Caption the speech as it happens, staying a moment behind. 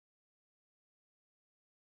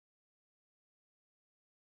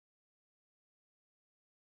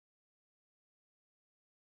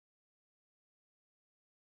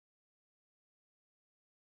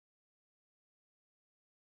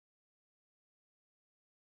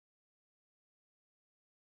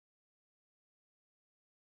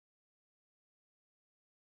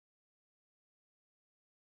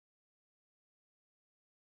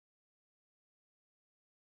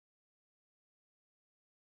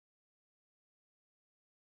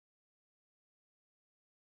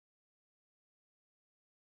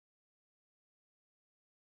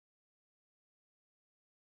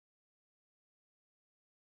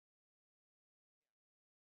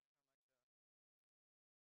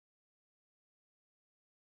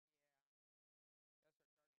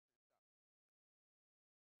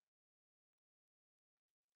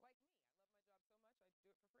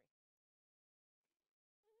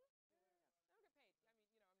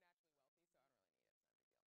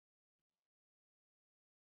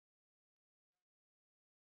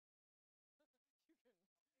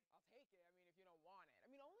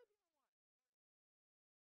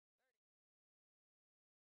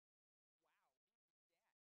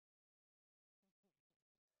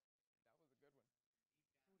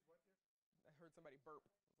heard somebody burp.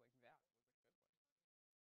 I was like, that was a good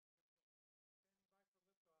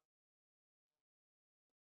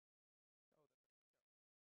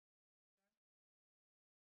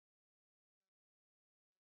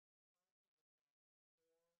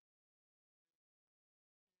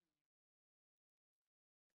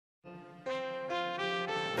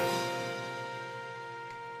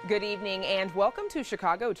one. Good evening and welcome to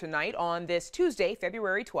Chicago Tonight on this Tuesday,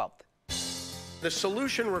 February 12th. The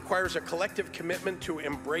solution requires a collective commitment to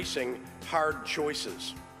embracing hard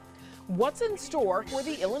choices. What's in store for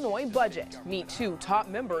the Illinois budget? Meet two top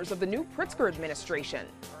members of the new Pritzker administration.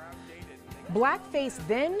 Blackface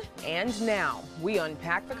then and now. We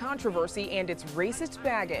unpack the controversy and its racist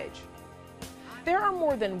baggage. There are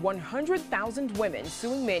more than 100,000 women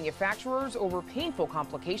suing manufacturers over painful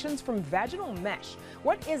complications from vaginal mesh.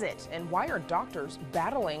 What is it and why are doctors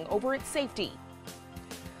battling over its safety?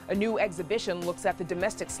 A new exhibition looks at the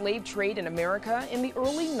domestic slave trade in America in the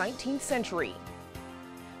early 19th century.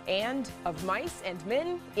 And of mice and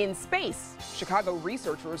men in space, Chicago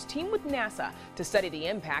researchers team with NASA to study the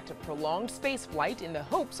impact of prolonged space flight in the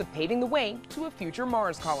hopes of paving the way to a future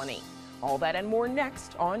Mars colony. All that and more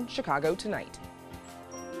next on Chicago Tonight.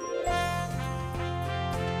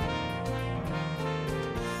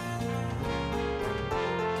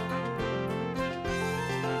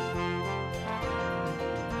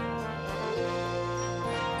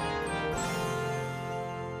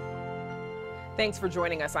 Thanks for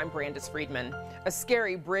joining us. I'm Brandis Friedman. A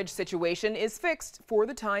scary bridge situation is fixed for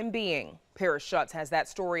the time being. Paris Schutz has that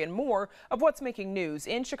story and more of what's making news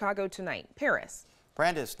in Chicago Tonight. Paris.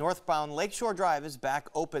 Brandis, northbound Lakeshore Drive is back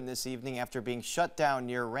open this evening after being shut down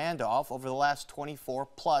near Randolph over the last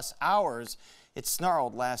 24+ hours. It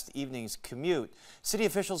snarled last evening's commute. City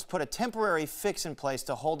officials put a temporary fix in place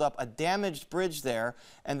to hold up a damaged bridge there,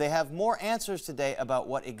 and they have more answers today about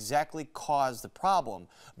what exactly caused the problem.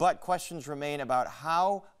 But questions remain about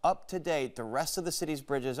how up-to-date the rest of the city's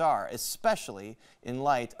bridges are, especially in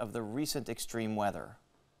light of the recent extreme weather.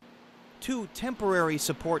 Two temporary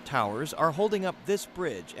support towers are holding up this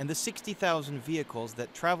bridge and the 60,000 vehicles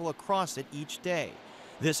that travel across it each day.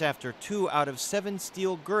 This after 2 out of 7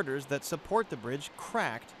 steel girders that support the bridge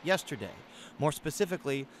cracked yesterday. More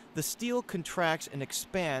specifically, the steel contracts and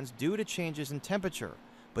expands due to changes in temperature,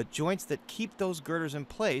 but joints that keep those girders in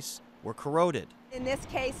place were corroded. In this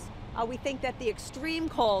case, we think that the extreme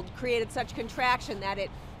cold created such contraction that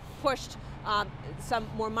it pushed some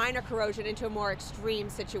more minor corrosion into a more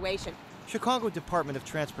extreme situation. Chicago Department of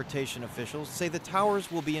Transportation officials say the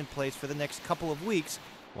towers will be in place for the next couple of weeks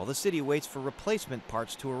while the city waits for replacement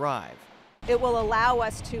parts to arrive. It will allow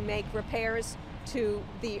us to make repairs to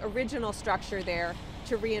the original structure there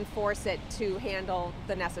to reinforce it to handle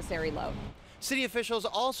the necessary load. City officials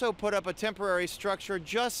also put up a temporary structure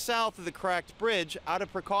just south of the cracked bridge out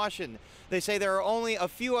of precaution. They say there are only a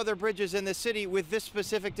few other bridges in the city with this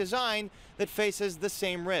specific design that faces the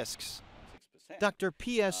same risks. Dr.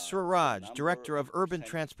 P.S. Sriraj, Director of Urban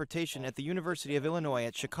Transportation at the University of Illinois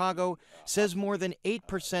at Chicago, says more than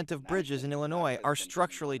 8% of bridges in Illinois are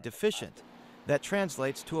structurally deficient. That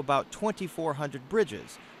translates to about 2,400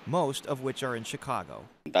 bridges, most of which are in Chicago.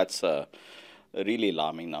 That's a really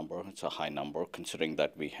alarming number. It's a high number, considering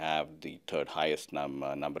that we have the third highest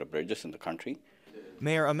number of bridges in the country.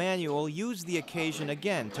 Mayor Emanuel used the occasion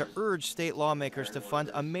again to urge state lawmakers to fund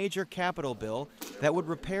a major capital bill that would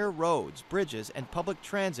repair roads, bridges, and public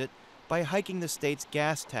transit by hiking the state's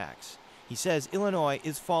gas tax. He says Illinois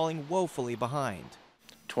is falling woefully behind.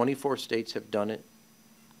 24 states have done it.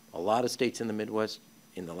 A lot of states in the Midwest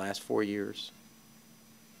in the last 4 years,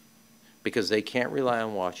 because they can't rely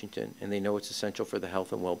on Washington and they know it's essential for the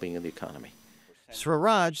health and well-being of the economy.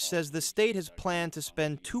 Sriraj says the state has planned to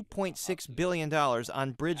spend $2.6 billion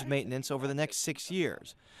on bridge maintenance over the next 6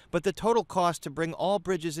 years, but the total cost to bring all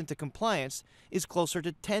bridges into compliance is closer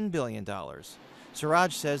to $10 billion.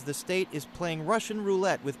 Sriraj says the state is playing Russian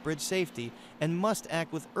roulette with bridge safety and must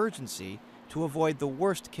act with urgency to avoid the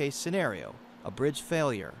worst-case scenario, a bridge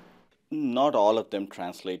failure. Not all of them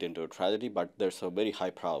translate into a tragedy, but there's a very high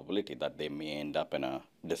probability that they may end up in a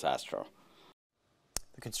disaster.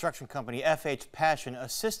 The construction company FH Passion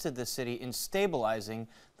assisted the city in stabilizing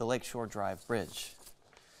the Lakeshore Drive Bridge.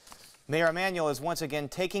 Mayor Emanuel is once again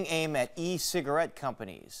taking aim at e-cigarette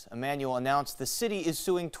companies. Emanuel announced the city is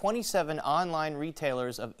suing 27 online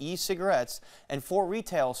retailers of e-cigarettes and 4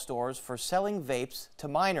 retail stores for selling vapes to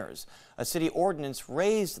minors. A city ordinance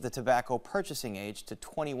raised the tobacco purchasing age to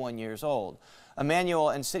 21 years old. Emanuel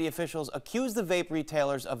and city officials accused the vape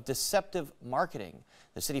retailers of deceptive marketing.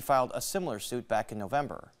 The city filed a similar suit back in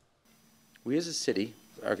November. We as a city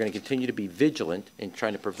are going to continue to be vigilant in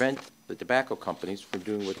trying to prevent the tobacco companies from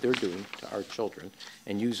doing what they're doing to our children,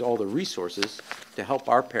 and use all the resources to help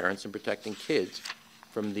our parents in protecting kids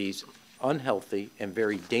from these unhealthy and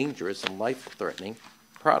very dangerous and life-threatening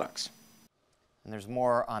products. And there's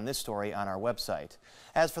more on this story on our website.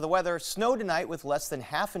 As for the weather, snow tonight with less than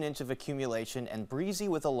 ½ an inch of accumulation and breezy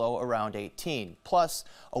with a low around 18. Plus,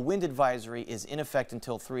 a wind advisory is in effect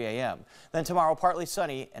until 3 a.m. Then tomorrow, partly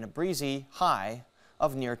sunny and a breezy high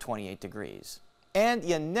of near 28 degrees. And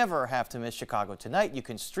you never have to miss Chicago Tonight. You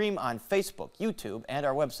can stream on Facebook, YouTube, and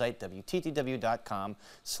our website,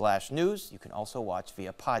 WTTW.com/news. You can also watch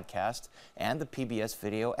via podcast and the PBS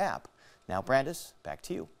video app. Now, Brandis, back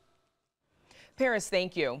to you. Paris,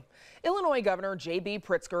 thank you. Illinois Governor J.B.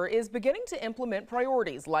 Pritzker is beginning to implement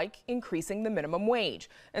priorities like increasing the minimum wage.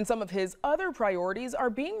 And some of his other priorities are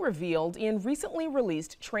being revealed in recently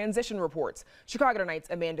released transition reports. Chicago Tonight's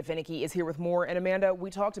Amanda Finicky is here with more. And Amanda, we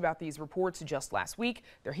talked about these reports just last week.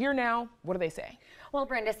 They're here now. What do they say? Well,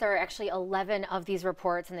 Brandis, there are actually 11 of these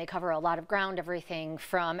reports, and they cover a lot of ground, everything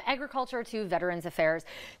from agriculture to Veterans Affairs.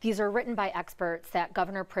 These are written by experts that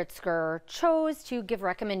Governor Pritzker chose to give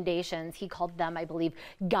recommendations. He called them, I believe,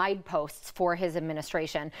 guideposts for his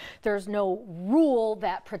administration. There's no rule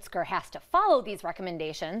that Pritzker has to follow these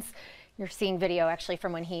recommendations. You're seeing video actually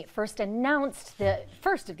from when he first announced the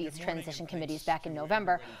first of these transition committees back in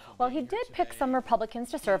November. Well, he did pick some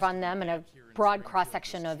Republicans to serve on them and a broad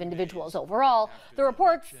cross-section of individuals overall. The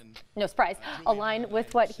reports, no surprise, align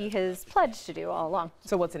with what he has pledged to do all along.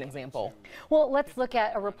 So what's an example? Well, let's look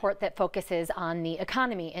at a report that focuses on the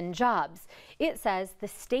economy and jobs. It says the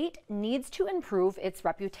state needs to improve its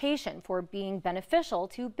reputation for being beneficial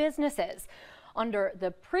to businesses. Under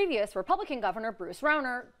the previous Republican governor, Bruce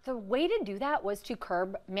Rauner, the way to do that was to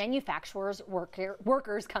curb manufacturers'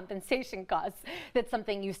 workers' compensation costs. That's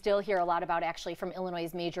something you still hear a lot about actually from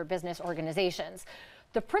Illinois' major business organizations.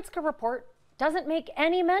 The Pritzker report doesn't make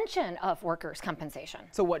any mention of workers' compensation.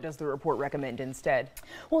 So what does the report recommend instead?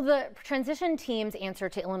 Well, the transition team's answer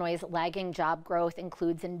to Illinois' lagging job growth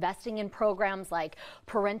includes investing in programs like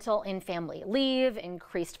parental and family leave,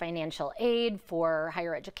 increased financial aid for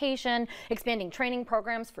higher education, expanding training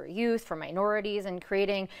programs for youth, for minorities, and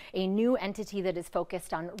creating a new entity that is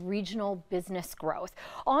focused on regional business growth.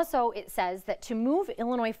 Also, it says that to move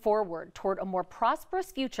Illinois forward toward a more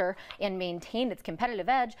prosperous future and maintain its competitive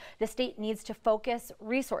edge, the state needs to focus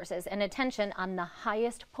resources and attention on the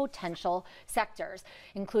highest potential sectors,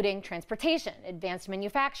 including transportation, advanced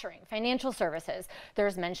manufacturing, financial services.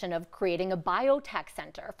 There's mention of creating a biotech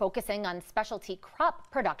center focusing on specialty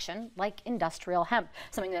crop production like industrial hemp,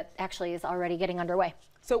 something that actually is already getting underway.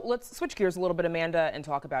 So let's switch gears a little bit, Amanda, and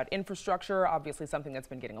talk about infrastructure, obviously something that's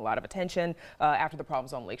been getting a lot of attention after the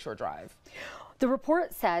problems on Lakeshore Drive. The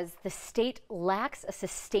report says the state lacks a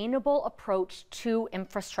sustainable approach to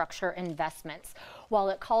infrastructure investments. While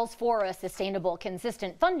it calls for a sustainable,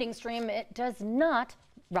 consistent funding stream, it does not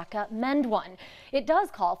recommend one. It does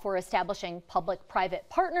call for establishing public-private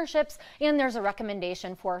partnerships, and there's a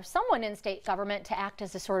recommendation for someone in state government to act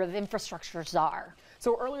as a sort of infrastructure czar.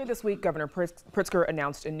 So earlier this week, Governor Pritzker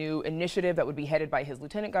announced a new initiative that would be headed by his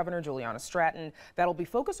Lieutenant Governor, Juliana Stratton, that'll be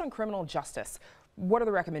focused on criminal justice. What are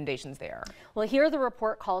the recommendations there? Well, here the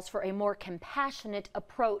report calls for a more compassionate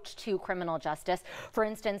approach to criminal justice. For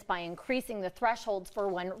instance, by increasing the thresholds for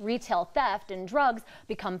when retail theft and drugs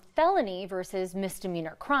become felony versus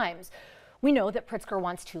misdemeanor crimes. We know that Pritzker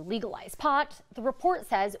wants to legalize pot. The report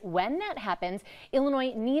says when that happens,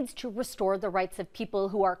 Illinois needs to restore the rights of people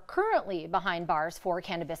who are currently behind bars for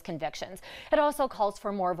cannabis convictions. It also calls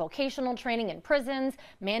for more vocational training in prisons,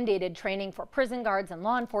 mandated training for prison guards and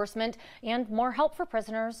law enforcement, and more help for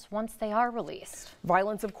prisoners once they are released.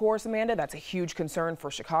 Violence, of course, Amanda, that's a huge concern for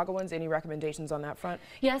Chicagoans. Any recommendations on that front?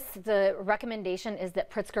 Yes, the recommendation is that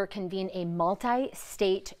Pritzker convene a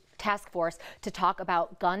multi-state task force to talk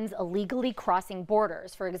about guns illegally crossing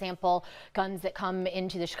borders. For example, guns that come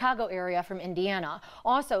into the Chicago area from Indiana.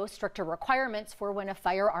 Also, stricter requirements for when a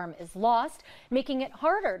firearm is lost, making it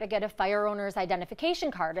harder to get a fire owner's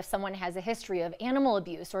identification card if someone has a history of animal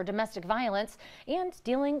abuse or domestic violence, and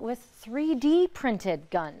dealing with 3D printed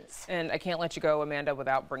guns. And I can't let you go, Amanda,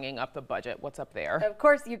 without bringing up the budget. What's up there? Of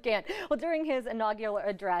course you can't. Well, during his inaugural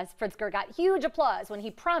address, Pritzker got huge applause when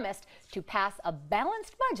he promised to pass a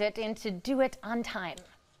balanced budget and to do it on time.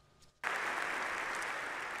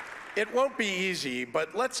 It won't be easy,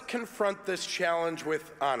 but let's confront this challenge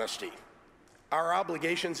with honesty. Our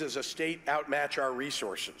obligations as a state outmatch our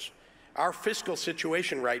resources. Our fiscal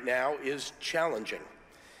situation right now is challenging.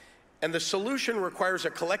 And the solution requires a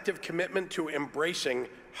collective commitment to embracing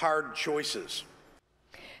hard choices.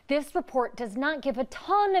 This report does not give a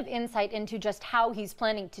ton of insight into just how he's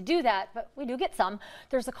planning to do that, but we do get some.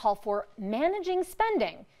 There's a call for managing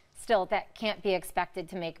spending. Still, that can't be expected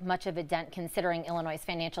to make much of a dent considering Illinois'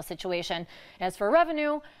 financial situation. As for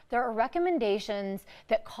revenue, there are recommendations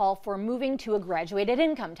that call for moving to a graduated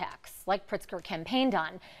income tax, like Pritzker campaigned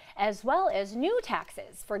on, as well as new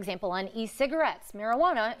taxes, for example, on e-cigarettes,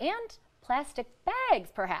 marijuana, and plastic bags,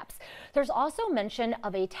 perhaps. There's also mention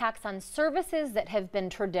of a tax on services that have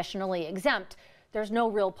been traditionally exempt. There's no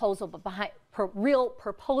real proposal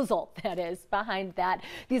that is behind that.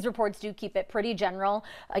 These reports do keep it pretty general.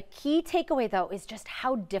 A key takeaway, though, is just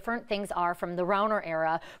how different things are from the Rauner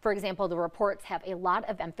era. For example, the reports have a lot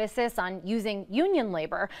of emphasis on using union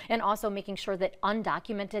labor and also making sure that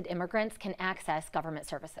undocumented immigrants can access government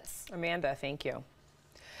services. Amanda, thank you.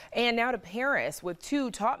 And now to Paris with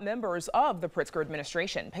two top members of the Pritzker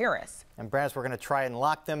administration. Paris. And Brad, we're going to try and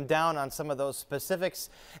lock them down on some of those specifics.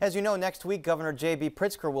 As you know, next week, Governor J.B.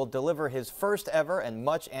 Pritzker will deliver his first ever and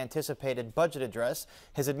much anticipated budget address.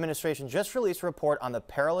 His administration just released a report on the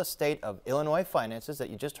perilous state of Illinois finances that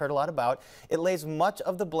you just heard a lot about. It lays much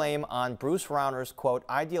of the blame on Bruce Rauner's, quote,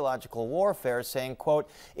 ideological warfare, saying, quote,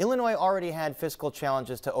 Illinois already had fiscal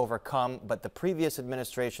challenges to overcome, but the previous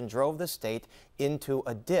administration drove the state into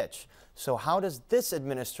a ditch. So how does this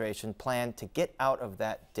administration plan to get out of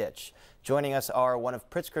that ditch? Joining us are one of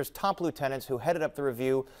Pritzker's top lieutenants who headed up the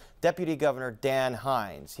review, Deputy Governor Dan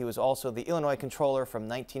Hines. He was also the Illinois Controller from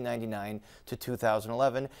 1999 to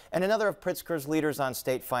 2011, and another of Pritzker's leaders on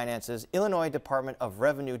state finances, Illinois Department of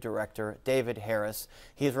Revenue Director David Harris.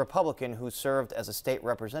 He is a Republican who served as a state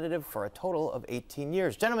representative for a total of 18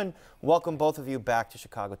 years. Gentlemen, welcome both of you back to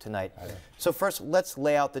Chicago tonight. So first, let's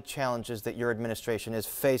lay out the challenges that your administration is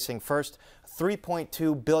facing. First,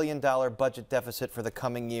 $3.2 billion budget deficit for the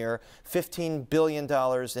coming year, $15 billion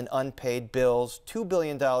in unpaid bills, $2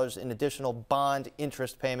 billion in additional bond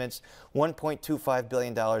interest payments, $1.25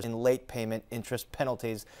 billion in late payment interest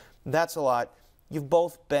penalties. That's a lot. You've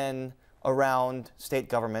both been around state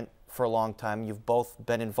government for a long time. You've both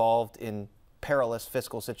been involved in perilous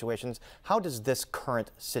fiscal situations. How does this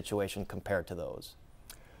current situation compare to those?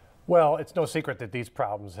 Well, it's no secret that these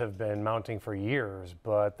problems have been mounting for years,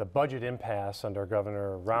 but the budget impasse under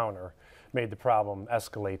Governor Rauner made the problem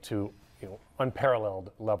escalate to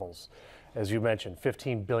unparalleled levels. As you mentioned,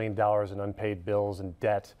 $15 billion in unpaid bills and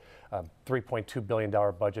debt, $3.2 billion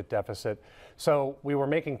budget deficit. So we were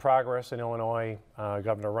making progress in Illinois.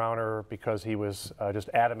 Governor Rauner, because he was just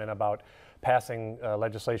adamant about passing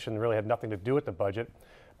legislation that really had nothing to do with the budget,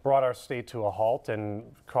 brought our state to a halt and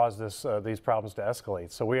caused these problems to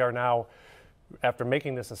escalate. So we are now, after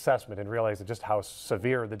making this assessment and realizing just how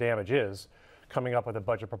severe the damage is, coming up with a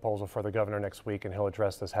budget proposal for the governor next week, and he'll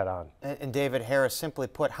address this head on. And David Harris, simply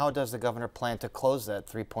put, how does the governor plan to close that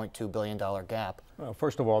 $3.2 billion gap? Well,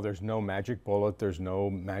 first of all, there's no magic bullet, there's no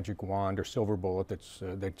magic wand or silver bullet that's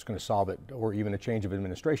going to solve it, or even a change of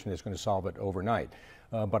administration that's going to solve it overnight.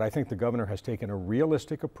 But I think the governor has taken a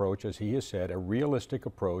realistic approach, as he has said, a realistic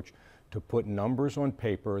approach to put numbers on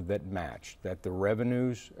paper that match, that the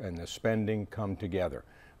revenues and the spending come together.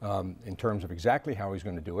 In terms of exactly how he's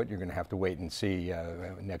going to do it, you're going to have to wait and see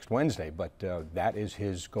next Wednesday, but that is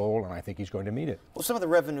his goal, and I think he's going to meet it. Well, some of the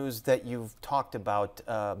revenues that you've talked about,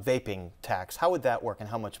 vaping tax, how would that work and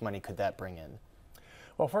how much money could that bring in?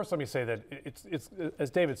 Well, first let me say that it's as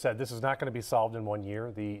David said, this is not going to be solved in 1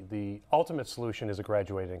 year. The ultimate solution is a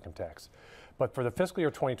graduated income tax. But for the fiscal year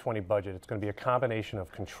 2020 budget, it's going to be a combination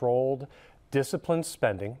of controlled, disciplined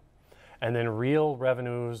spending, and then real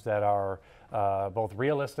revenues that are both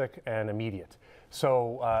realistic and immediate.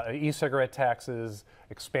 So e-cigarette taxes,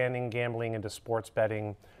 expanding gambling into sports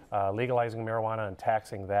betting, legalizing marijuana and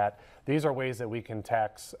taxing that. These are ways that we can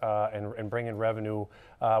tax and bring in revenue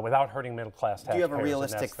without hurting middle-class taxpayers. Do you have a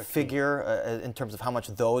realistic figure in terms of how much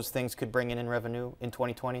those things could bring in revenue in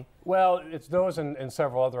 2020? Well, it's those and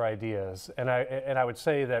several other ideas. And I would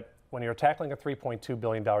say that when you're tackling a $3.2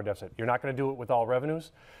 billion deficit, you're not going to do it with all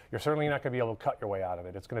revenues. You're certainly not going to be able to cut your way out of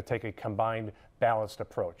it. It's going to take a combined, balanced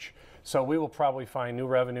approach. So we will probably find new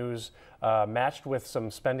revenues matched with some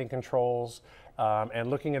spending controls and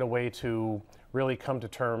looking at a way to really come to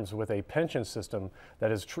terms with a pension system that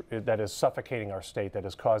is suffocating our state, that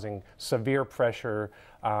is causing severe pressure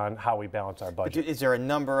on how we balance our budget. But is there a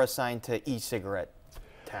number assigned to e-cigarette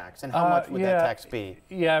tax, and how much would that tax be?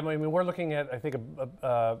 Yeah, I mean, we're looking at, I think,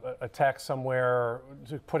 a tax somewhere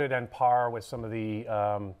to put it on par with some of the,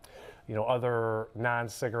 other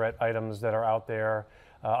non-cigarette items that are out there.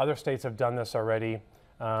 Other states have done this already.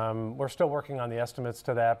 We're still working on the estimates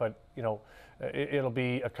to that, but it'll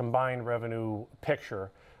be a combined revenue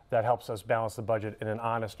picture that helps us balance the budget in an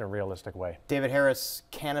honest and realistic way. David Harris,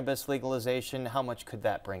 cannabis legalization, how much could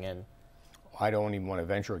that bring in? I don't even want to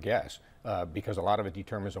venture a guess because a lot of it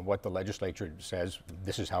determines on what the legislature says.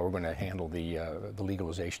 This is how we're going to handle the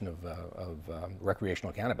legalization of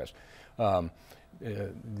recreational cannabis.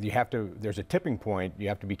 There's a tipping point. You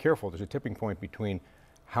have to be careful. There's a tipping point between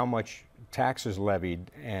how much tax is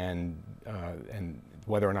levied and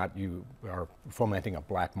whether or not you are fomenting a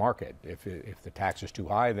black market. If the tax is too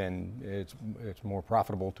high, then it's more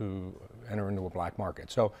profitable to enter into a black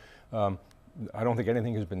market. So I don't think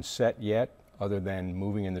anything has been set yet, other than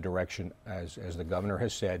moving in the direction, as the governor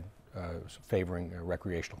has said, favoring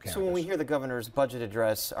recreational cannabis. So when we hear the governor's budget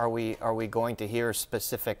address, are we going to hear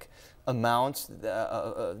specific amounts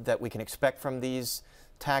that we can expect from these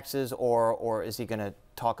taxes, or is he going to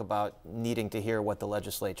talk about needing to hear what the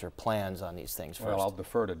legislature plans on these things first? Well, I'll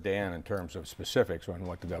defer to Dan in terms of specifics on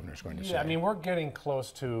what the governor's going to say. Yeah, I mean, we're getting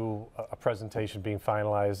close to a presentation being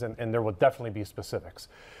finalized, and there will definitely be specifics.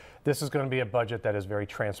 This is going to be a budget that is very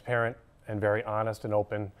transparent and very honest and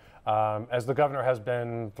open, as the governor has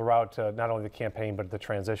been throughout not only the campaign but the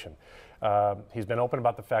transition. He's been open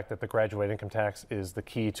about the fact that the graduate income tax is the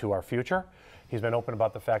key to our future. He's been open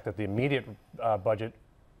about the fact that the immediate budget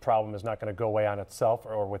problem is not going to go away on itself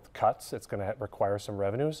or with cuts. It's going to require some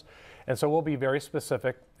revenues. And so we'll be very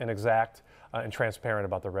specific and exact and transparent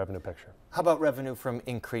about the revenue picture. How about revenue from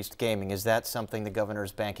increased gaming? Is that something the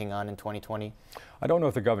governor's banking on in 2020? I don't know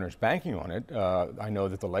if the governor's banking on it. I know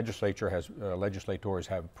that the legislature has legislators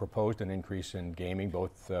have proposed an increase in gaming,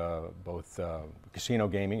 both casino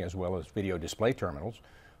gaming as well as video display terminals.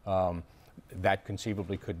 That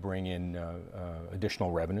conceivably could bring in additional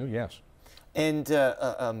revenue, yes. And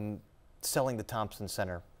selling the Thompson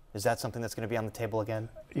Center, is that something that's going to be on the table again?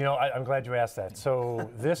 You know, I'm glad you asked that.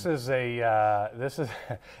 So this is a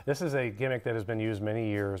this is a gimmick that has been used many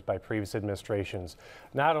years by previous administrations.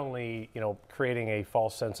 Not only creating a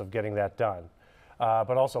false sense of getting that done,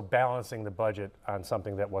 but also balancing the budget on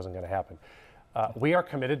something that wasn't going to happen. We are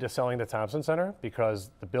committed to selling the Thompson Center because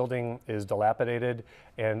the building is dilapidated,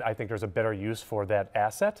 and I think there's a better use for that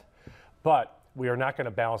asset. But we are not going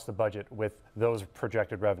to balance the budget with those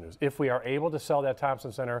projected revenues. If we are able to sell that Thompson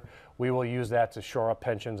Center, we will use that to shore up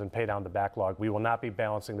pensions and pay down the backlog. We will not be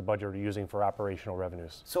balancing the budget we're using for operational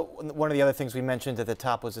revenues. So one of the other things we mentioned at the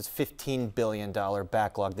top was this $15 billion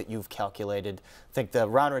backlog that you've calculated. I think the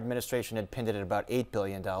Rauner administration had pinned it at about $8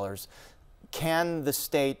 billion. Can the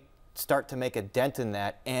state start to make a dent in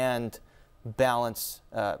that and balance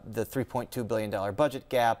the $3.2 billion budget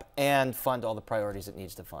gap and fund all the priorities it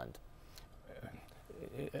needs to fund?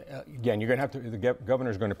 Again, you're going to have to, the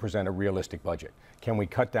governor's going to present a realistic budget. Can we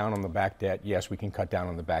cut down on the back debt? Yes, we can cut down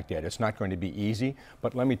on the back debt. It's not going to be easy,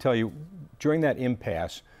 but let me tell you, during that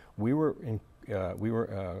impasse, we were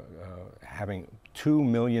having $2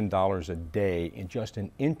 million a day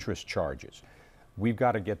in interest charges. We've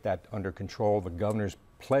got to get that under control. The governor's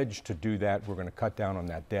pledged to do that. We're going to cut down on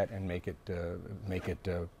that debt and make it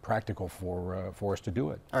practical for us to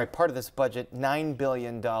do it. All right, part of this budget, $9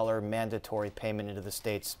 billion mandatory payment into the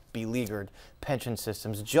state's beleaguered pension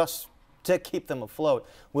systems just to keep them afloat.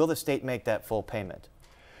 Will the state make that full payment?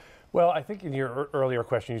 Well, I think in your earlier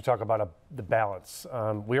question, you talk about the balance.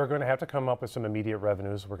 We are going to have to come up with some immediate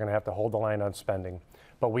revenues. We're going to have to hold the line on spending.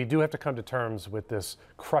 But we do have to come to terms with this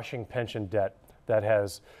crushing pension debt that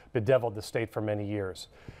has bedeviled the state for many years.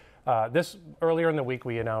 Earlier in the week,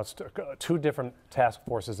 we announced 2 different task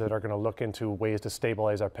forces that are going to look into ways to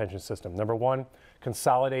stabilize our pension system. Number one,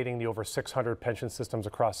 consolidating the over 600 pension systems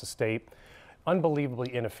across the state.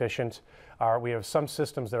 Unbelievably inefficient. We have some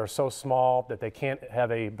systems that are so small that they can't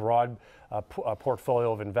have a broad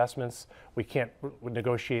portfolio of investments. We can't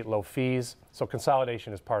negotiate low fees, so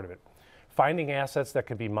consolidation is part of it. Finding assets that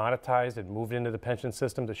can be monetized and moved into the pension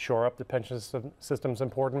system to shore up the pension system is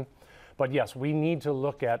important. But yes, we need to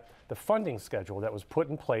look at the funding schedule that was put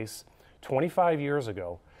in place 25 years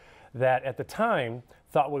ago that at the time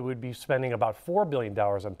thought we would be spending about $4 billion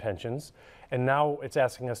on pensions, and now it's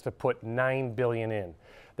asking us to put $9 billion in.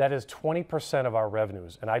 That is 20% of our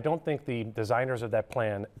revenues, and I don't think the designers of that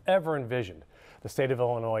plan ever envisioned the state of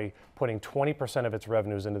Illinois putting 20% of its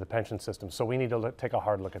revenues into the pension system. So we need to take a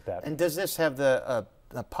hard look at that. And does this have the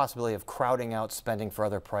possibility of crowding out spending for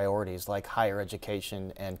other priorities like higher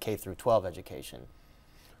education and K through 12 education?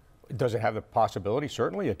 Does it have the possibility?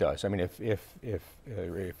 Certainly it does. I mean, if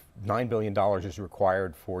 $9 billion is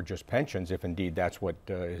required for just pensions, if indeed that's what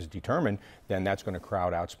is determined, then that's going to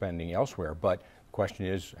crowd out spending elsewhere. But the question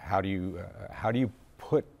is, how do you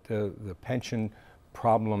put the pension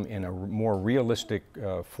problem in a more realistic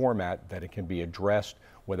format that it can be addressed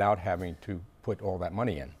without having to put all that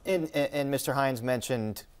money in. And Mr. Hines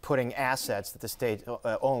mentioned putting assets that the state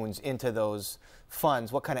owns into those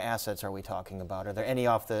funds. What kind of assets are we talking about? Are there any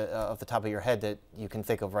off the top of your head that you can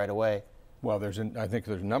think of right away? Well, I think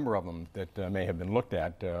there's a number of them that may have been looked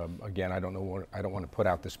at. Again, I don't want to put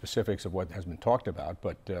out the specifics of what has been talked about,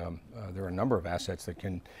 but there are a number of assets that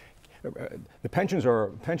can. The pensions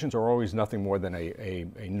are always nothing more than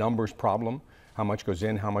a numbers problem. How much goes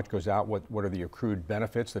in, how much goes out, what are the accrued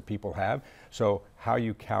benefits that people have. So how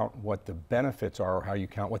you count what the benefits are, or how you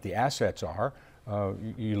count what the assets are,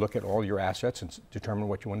 you look at all your assets and determine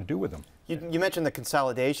what you want to do with them. You mentioned the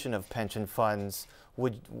consolidation of pension funds.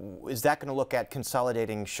 Is that going to look at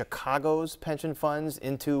consolidating Chicago's pension funds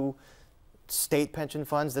into state pension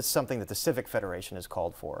funds? That's something that the Civic Federation has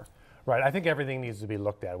called for. Right. I think everything needs to be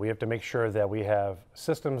looked at. We have to make sure that we have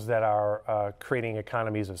systems that are creating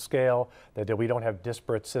economies of scale, that we don't have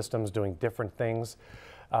disparate systems doing different things.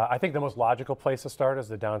 I think the most logical place to start is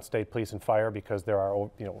the downstate police and fire, because there are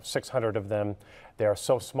 600 of them. They are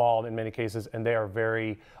so small in many cases, and they are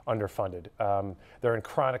very underfunded. They're in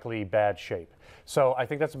chronically bad shape. So I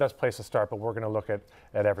think that's the best place to start, but we're going to look at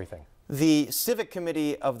everything. The Civic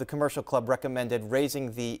Committee of the Commercial Club recommended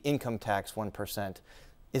raising the income tax 1%.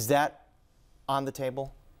 Is that on the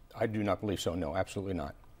table? I do not believe so, no, absolutely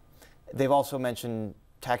not. They've also mentioned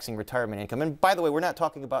taxing retirement income. And by the way, we're not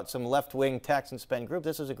talking about some left-wing tax and spend group.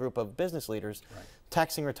 This is a group of business leaders. Right.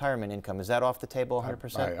 Taxing retirement income, is that off the table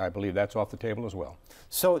 100%? I believe that's off the table as well.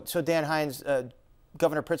 So Dan Hines,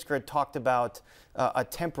 Governor Pritzker had talked about a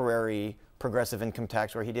temporary progressive income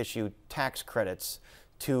tax where he'd issue tax credits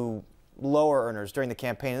to lower earners during the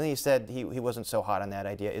campaign. And then he said he wasn't so hot on that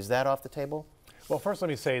idea. Is that off the table? Well, first let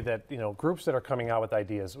me say that, groups that are coming out with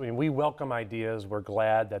ideas, I mean, we welcome ideas. We're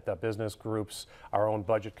glad that the business groups, our own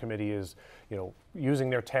budget committee is, using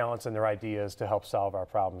their talents and their ideas to help solve our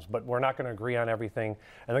problems. But we're not going to agree on everything.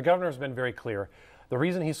 And the governor's been very clear. The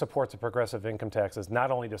reason he supports a progressive income tax is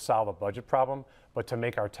not only to solve a budget problem, but to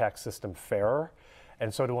make our tax system fairer.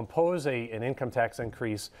 And so to impose an income tax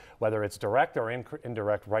increase, whether it's direct or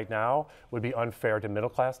indirect right now, would be unfair to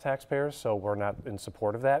middle-class taxpayers. So we're not in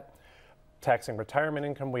support of that. Taxing retirement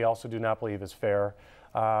income, we also do not believe is fair.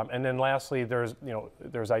 And then lastly,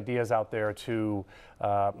 there's ideas out there to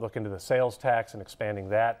look into the sales tax and expanding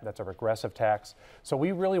that. That's a regressive tax. So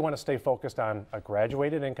we really want to stay focused on a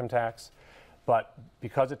graduated income tax, but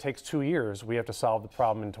because it takes 2 years, we have to solve the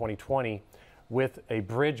problem in 2020 with a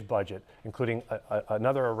bridge budget, including a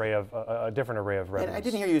different array of revenues. And I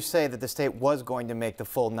didn't hear you say that the state was going to make the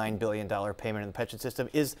full $9 billion payment in the pension system.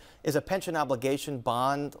 Is a pension obligation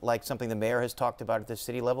bond like something the mayor has talked about at the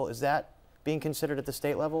city level? Is that being considered at the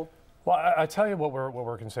state level? Well, I tell you what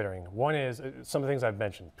we're considering. One is some of the things I've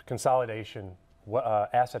mentioned: consolidation,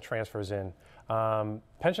 asset transfers in.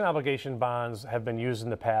 Pension obligation bonds have been used in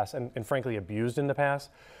the past and frankly abused in the past.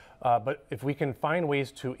 But if we can find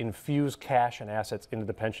ways to infuse cash and assets into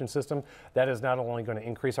the pension system, that is not only going to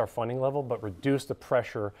increase our funding level, but reduce the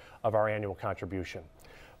pressure of our annual contribution.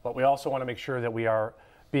 But we also want to make sure that we are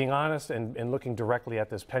being honest and looking directly at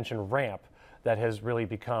this pension ramp that has really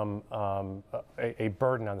become a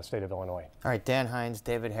burden on the state of Illinois. All right, Dan Hines,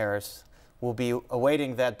 David Harris, we'll be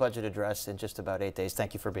awaiting that budget address in just about 8 days.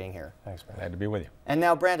 Thank you for being here. Thanks, man. Glad to be with you. And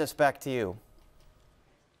now, Brandis, back to you.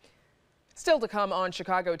 Still to come on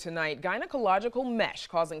Chicago tonight, gynecological mesh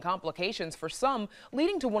causing complications for some,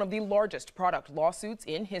 leading to one of the largest product lawsuits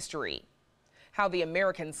in history. How the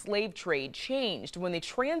American slave trade changed when the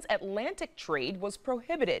transatlantic trade was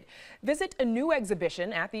prohibited. Visit a new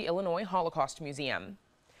exhibition at the Illinois Holocaust Museum.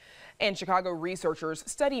 And Chicago researchers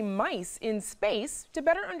study mice in space to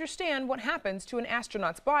better understand what happens to an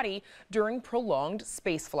astronaut's body during prolonged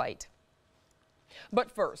spaceflight.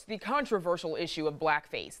 But first, the controversial issue of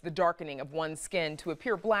blackface, the darkening of one's skin to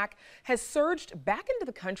appear black, has surged back into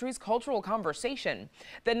the country's cultural conversation.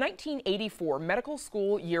 The 1984 medical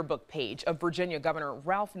school yearbook page of Virginia Governor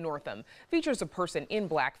Ralph Northam features a person in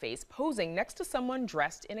blackface posing next to someone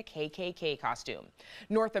dressed in a KKK costume.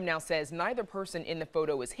 Northam now says neither person in the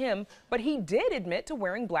photo is him, but he did admit to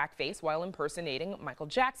wearing blackface while impersonating Michael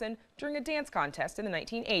Jackson during a dance contest in the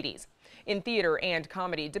 1980s. In theater and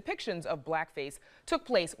comedy, depictions of blackface took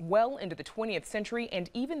place well into the 20th century and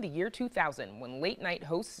even the year 2000, when late-night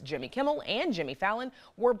hosts Jimmy Kimmel and Jimmy Fallon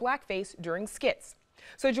wore blackface during skits.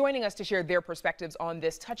 So joining us to share their perspectives on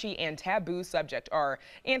this touchy and taboo subject are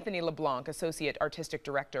Anthony LeBlanc, Associate Artistic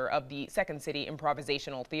Director of the Second City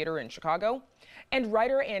Improvisational Theater in Chicago, and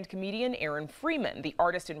writer and comedian Aaron Freeman, the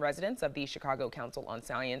artist-in-residence of the Chicago Council on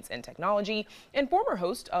Science and Technology and former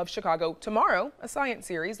host of Chicago Tomorrow, a science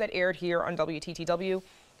series that aired here on WTTW.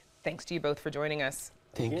 Thanks to you both for joining us.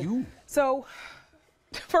 Thank you. So,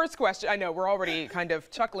 first question, I know we're already kind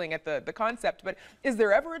of chuckling at the concept, but is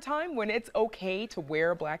there ever a time when it's okay to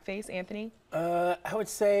wear blackface, Anthony? I would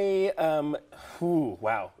say,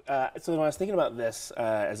 wow. So when I was thinking about this,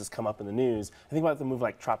 as it's come up in the news, I think about the movie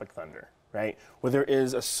like Tropic Thunder, right? Where there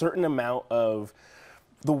is a certain amount of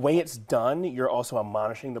the way it's done, you're also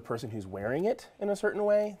admonishing the person who's wearing it in a certain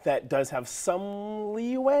way. That does have some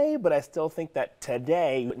leeway, but I still think that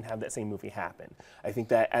today you wouldn't have that same movie happen. I think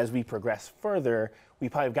that as we progress further, we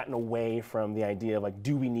probably have gotten away from the idea of like,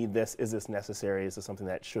 do we need this? Is this necessary? Is this something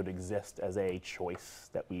that should exist as a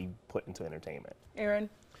choice that we put into entertainment? Aaron?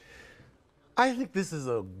 I think this is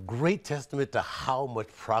a great testament to how much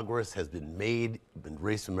progress has been made in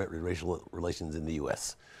racial relations in the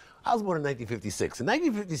U.S. I was born in 1956. In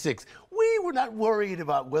 1956, we were not worried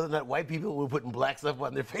about whether or not white people were putting black stuff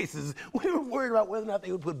on their faces. We were worried about whether or not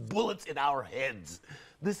they would put bullets in our heads.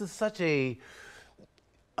 This is such an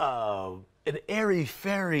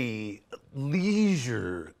airy-fairy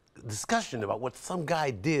leisure discussion about what some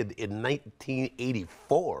guy did in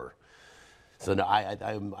 1984. So no,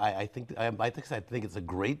 I think it's a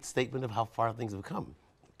great statement of how far things have come,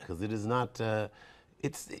 because it is not.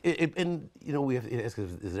 And you know, we have to ask,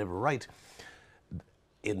 is it ever right?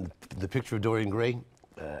 In the picture of Dorian Gray,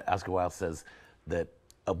 Oscar Wilde says that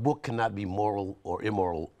a book cannot be moral or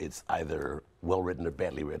immoral. It's either well written or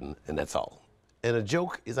badly written, and that's all. And a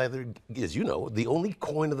joke is either, as you know, the only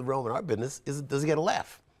coin of the realm in our business is, does it get a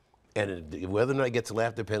laugh? And whether or not it gets a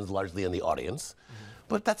laugh depends largely on the audience.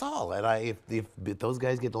 But that's all. And if those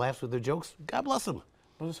guys get laughs with their jokes, God bless them.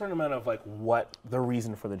 There's a certain amount of like what the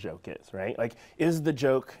reason for the joke is, right? Like, is the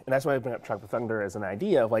joke, and that's why I bring up Tropic Thunder as an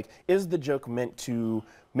idea of like, is the joke meant to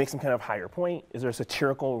make some kind of higher point? Is there a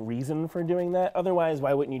satirical reason for doing that? Otherwise,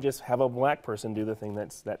 why wouldn't you just have a black person do the thing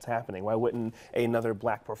that's happening? Why wouldn't another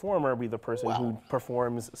black performer be the person who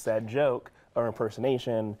performs said joke or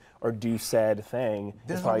impersonation or do said thing?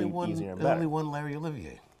 It's probably easier and better. There's only one Larry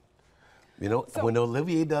Olivier. You know, so, when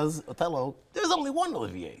Olivier does Othello, there's only one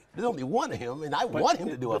Olivier. There's only one of him, and I want him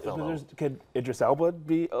to do Othello. Could Idris Elba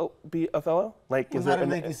be Othello? Like, is that in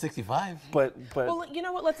 1965? But well, you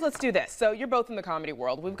know what? Let's do this. So you're both in the comedy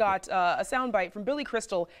world. We've got a soundbite from Billy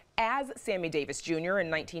Crystal as Sammy Davis Jr. in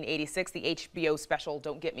 1986, the HBO special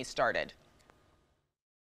 "Don't Get Me Started."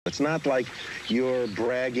 It's not like you're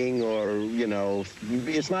bragging or, you know,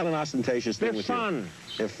 it's not an ostentatious thing. They're fun.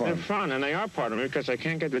 They're fun. They're fun, and they are part of me because I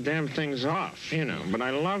can't get the damn things off, you know, but I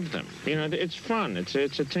love them. You know, it's fun. It's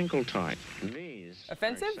a tinkle toy. These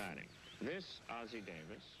offensive? Are exciting. This Ozzie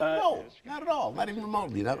Davis. No, not at all. Not even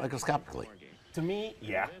remotely, not microscopically. To me,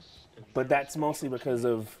 yeah. But that's mostly because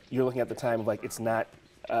of, you're looking at the time of like, it's not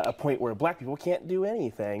a point where black people can't do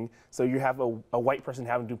anything, so you have a white person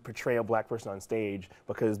having to portray a black person on stage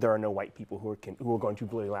because there are no white people who are going to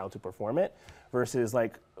be allowed to perform it, versus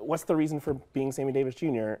like, what's the reason for being Sammy Davis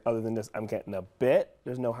Jr. other than just, I'm getting a bit?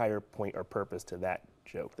 There's no higher point or purpose to that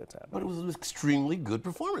joke that's happening. But it was an extremely good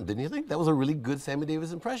performance, didn't you think? That was a really good Sammy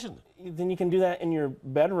Davis impression. Then you can do that in your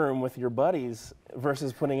bedroom with your buddies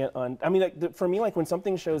versus putting it on. I mean, like, for me, like when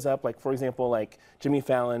something shows up, like for example, like Jimmy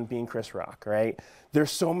Fallon being Chris Rock, right?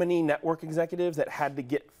 There's so many network executives that had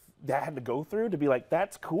to go through to be like,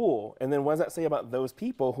 that's cool. And then what does that say about those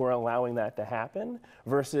people who are allowing that to happen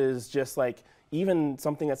versus just like even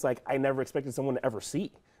something that's like, I never expected someone to ever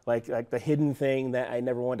see. Like the hidden thing that I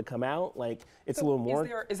never wanted to come out, like it's a little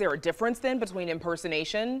more. Is there a difference then between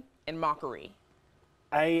impersonation and mockery?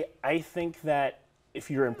 I think that if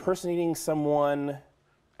you're impersonating someone,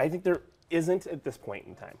 I think there isn't at this point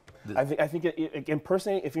in time. I think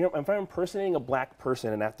impersonating, if I'm impersonating a black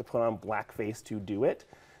person and I have to put on blackface to do it,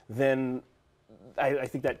 then I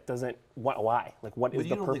think that doesn't. Why? Like, what is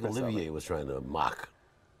the purpose of it? You don't think Olivier was trying to mock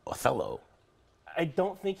Othello? I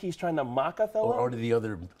don't think he's trying to mock Othello. Or the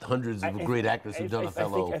other hundreds of great actors who've done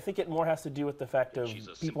Othello. I think it more has to do with the fact of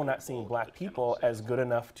people not seeing black people as good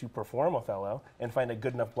enough to perform Othello and find a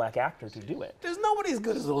good enough black actor to do it. There's nobody as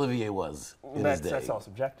good as Olivier was in his day. That's all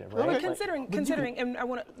subjective, right? Well, considering, and I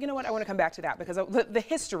want to come back to that because the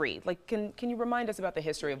history. Like, can you remind us about the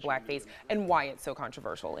history of blackface and why it's so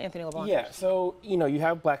controversial, Anthony LeBlanc? Yeah. So you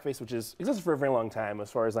have blackface, which is existed for a very long time,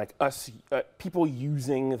 as far as like us people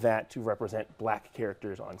using that to represent black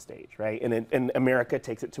characters on stage, right? And America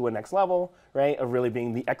takes it to a next level, right? Of really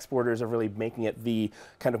being the exporters, of really making it the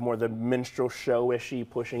kind of more the minstrel show-ishy,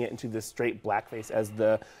 pushing it into the straight blackface as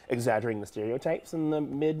the exaggerating the stereotypes in the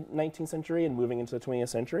mid-19th century and moving into the 20th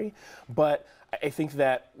century. But I think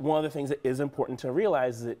that one of the things that is important to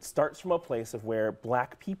realize is it starts from a place of where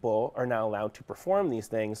black people are now allowed to perform these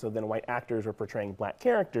things, so then white actors are portraying black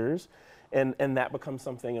characters. And that becomes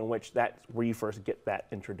something in which that's where you first get that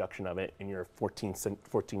introduction of it in your 1400s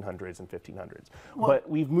and 1500s. Well, but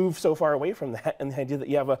we've moved so far away from that, and the idea that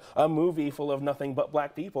you have a movie full of nothing but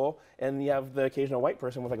black people, and you have the occasional white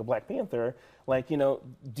person with like a Black Panther, like, you know,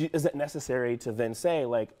 is it necessary to then say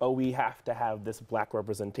like, oh, we have to have this black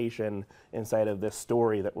representation inside of this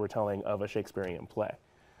story that we're telling of a Shakespearean play,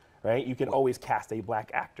 right? You can always cast a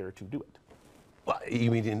black actor to do it. Well, you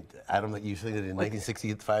mean, Adam, that you think that in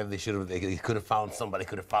 1965 they could have found somebody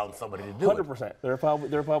to do 100%. it? There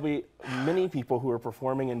are probably many people who are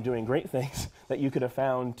performing and doing great things that you could have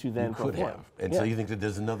found to then perform. Could have. And so you think that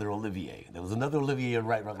there's another Olivier. There was another Olivier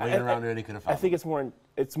laying around there and he could have found. I think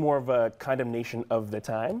it's more of a condemnation of the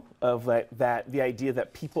time, of that the idea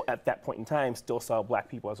that people at that point in time still saw black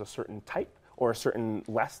people as a certain type or a certain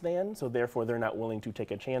less than, so therefore they're not willing to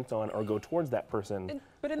take a chance on or go towards that person.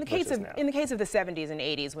 But in the case of the 70s and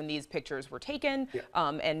 80s, when these pictures were taken,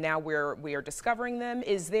 and now we are discovering them,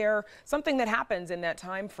 is there something that happens in that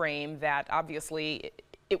time frame that obviously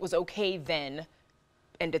it was okay then,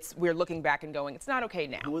 and we're looking back and going, it's not okay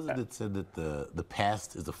now? Who was it that said that the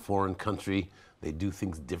past is a foreign country? They do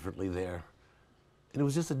things differently there. And it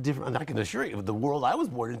was just a different, and I can assure you, the world I was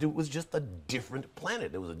born into was just a different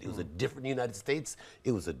planet. It was a different United States.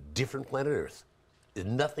 It was a different planet Earth. There's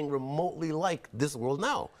nothing remotely like this world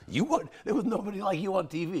now. There was nobody like you on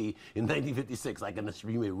TV in 1956. I can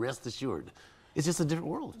assure you, rest assured. It's just a different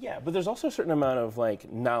world. Yeah, but there's also a certain amount of like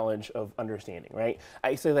knowledge of understanding, right?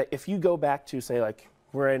 I say that if you go back to say like,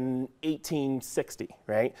 we're in 1860,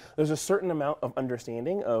 right? There's a certain amount of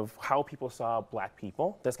understanding of how people saw black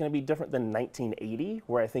people that's going to be different than 1980,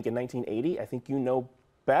 where I think in 1980, I think you know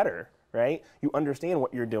better, right? You understand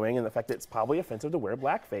what you're doing and the fact that it's probably offensive to wear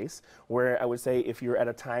blackface, where I would say if you're at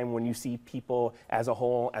a time when you see people as a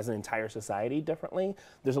whole, as an entire society differently,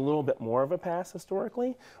 there's a little bit more of a pass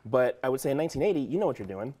historically. But I would say in 1980, you know what you're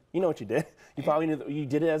doing. You know what you did. You probably knew that you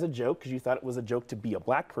did it as a joke because you thought it was a joke to be a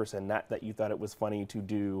black person, not that you thought it was funny to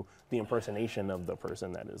do the impersonation of the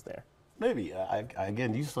person that is there. Maybe.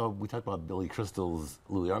 Again, we talked about Billy Crystal's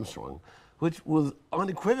Louis Armstrong, which was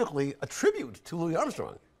unequivocally a tribute to Louis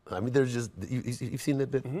Armstrong. I mean, there's just, you've seen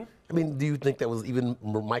that bit? Mm-hmm. I mean, do you think that was even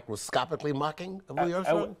microscopically mocking of Louis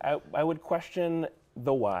Armstrong? I would question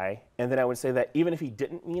the why, and then I would say that even if he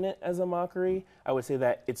didn't mean it as a mockery, I would say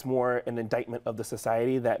that it's more an indictment of the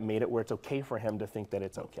society that made it where it's okay for him to think that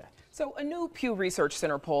it's okay. So a new Pew Research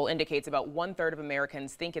Center poll indicates about 1/3 of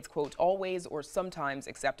Americans think it's, quote, always or sometimes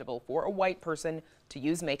acceptable for a white person to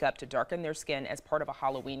use makeup to darken their skin as part of a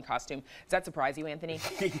Halloween costume. Does that surprise you, Anthony?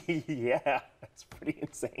 Yeah, that's pretty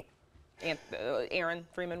insane. Aaron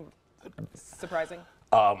Freeman, surprising?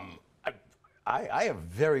 I have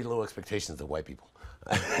very low expectations of white people.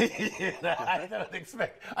 I don't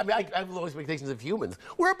expect. I mean, I have low expectations of humans.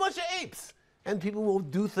 We're a bunch of apes, and people will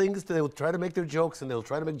do things. They'll try to make their jokes, and they'll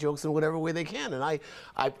try to make jokes in whatever way they can. And I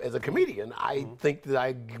as a comedian, I think that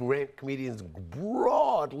I grant comedians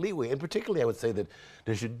broad leeway. And particularly, I would say that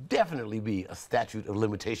there should definitely be a statute of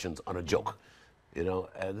limitations on a joke. You know,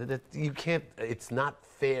 that you can't. It's not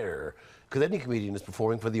fair. Because any comedian is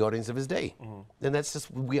performing for the audience of his day. Mm-hmm. And that's just,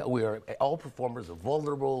 we are, all performers are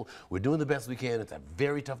vulnerable, we're doing the best we can, it's a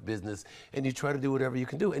very tough business, and you try to do whatever you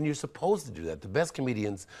can do, and you're supposed to do that. The best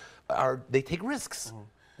comedians they take risks. Mm-hmm.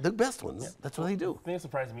 The best ones, that's what they do. The thing that's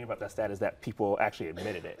surprising me about that stat is that people actually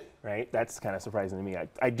admitted it, right? That's kind of surprising to me.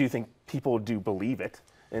 I do think people do believe it,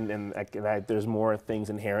 and there's more things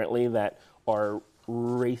inherently that are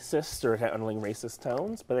racist or have underlying racist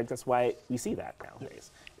tones, but I think that's why we see that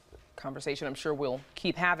nowadays. Conversation I'm sure we'll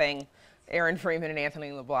keep having. Aaron Freeman and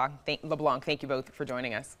Anthony LeBlanc, thank you both for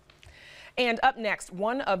joining us. And up next,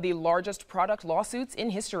 one of the largest product lawsuits in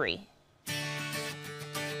history.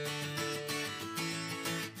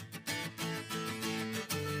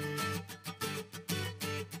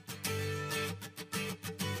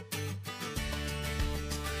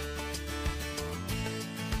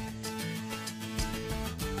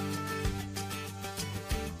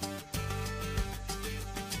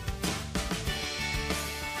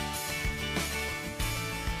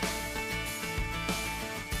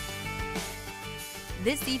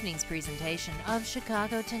 This evening's presentation of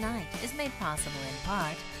Chicago Tonight is made possible in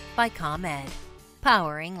part by ComEd,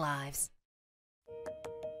 powering lives.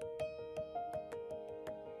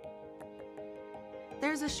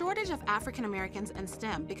 There's a shortage of African Americans in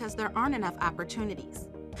STEM because there aren't enough opportunities.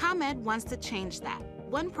 ComEd wants to change that,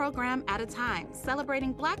 one program at a time,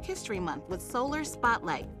 celebrating Black History Month with Solar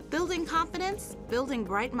Spotlight, building confidence, building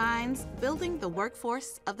bright minds, building the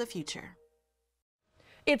workforce of the future.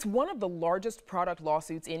 It's one of the largest product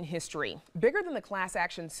lawsuits in history, bigger than the class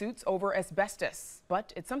action suits over asbestos.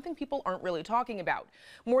 But it's something people aren't really talking about.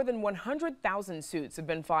 More than 100,000 suits have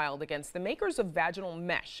been filed against the makers of vaginal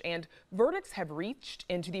mesh, and verdicts have reached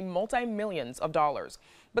into the multi-millions of dollars.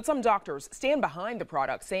 But some doctors stand behind the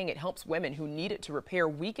product, saying it helps women who need it to repair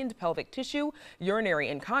weakened pelvic tissue, urinary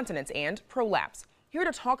incontinence, and prolapse. Here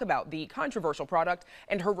to talk about the controversial product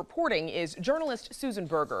and her reporting is journalist Susan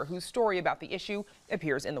Berger, whose story about the issue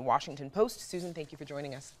appears in the Washington Post. Susan, thank you for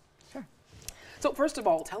joining us. Sure. So first of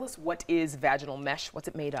all, tell us, what is vaginal mesh? What's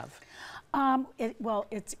it made of?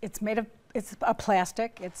 It's made of, it's a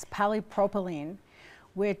plastic. It's polypropylene,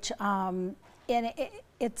 which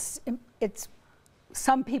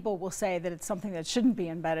some people will say that it's something that shouldn't be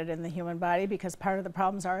embedded in the human body, because part of the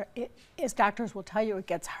problems are, as doctors will tell you, it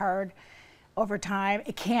gets hard over time.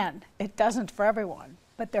 It doesn't for everyone,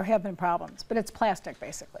 but there have been problems. But it's plastic,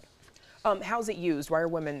 basically. How's it used? Why are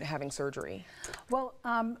women having surgery? Well,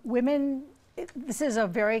 women, this is a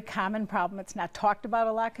very common problem. It's not talked about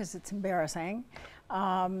a lot because it's embarrassing.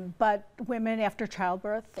 But women after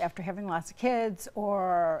childbirth, after having lots of kids,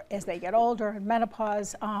 or as they get older in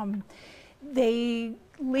menopause, they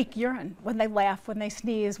leak urine when they laugh, when they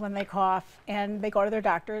sneeze, when they cough, and they go to their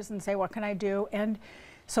doctors and say, what can I do? And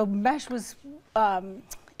so mesh was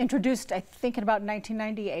introduced, I think, in about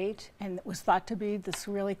 1998, and it was thought to be this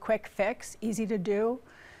really quick fix, easy to do.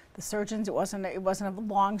 The surgeons, it wasn't a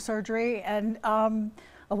long surgery, and a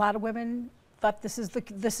lot of women thought this is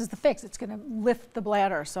the fix. It's going to lift the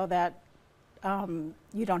bladder so that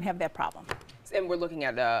you don't have that problem. And we're looking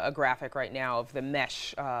at a graphic right now of the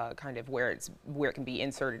mesh, kind of where it can be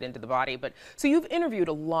inserted into the body. But so you've interviewed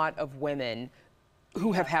a lot of women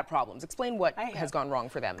who have had problems. Explain what has gone wrong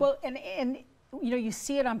for them. Well, and you know, you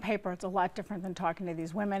see it on paper. It's a lot different than talking to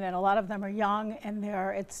these women, and a lot of them are young, and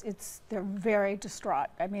they're very distraught.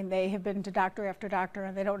 I mean, they have been to doctor after doctor,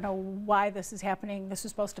 and they don't know why this is happening. This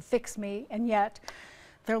is supposed to fix me, and yet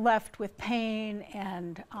they're left with pain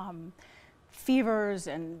and fevers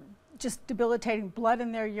and just debilitating blood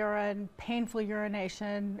in their urine, painful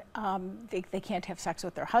urination. They can't have sex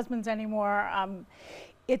with their husbands anymore.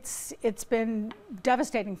 It's been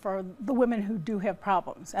devastating for the women who do have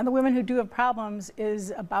problems, and the women who do have problems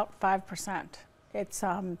is about 5%. It's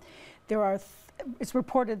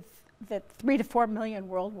reported that 3 to 4 million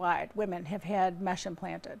worldwide women have had mesh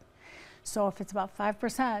implanted. So if it's about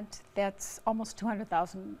 5%, that's almost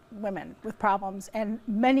 200,000 women with problems, and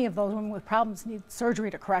many of those women with problems need surgery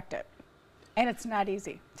to correct it, and it's not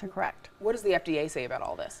easy to correct. What does the FDA say about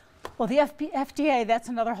all this? Well, the FDA, that's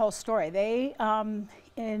another whole story. They,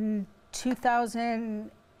 in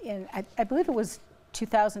 2000, I believe it was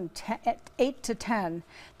 2008 to 10,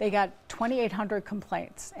 they got 2,800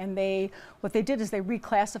 complaints. And what they did is they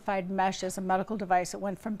reclassified mesh as a medical device. It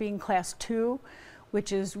went from being class 2,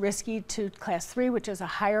 which is risky, to class 3, which is a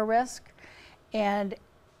higher risk. And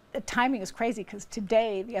the timing is crazy, because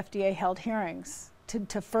today the FDA held hearings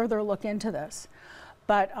to further look into this.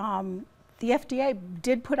 But the FDA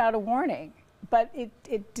did put out a warning, but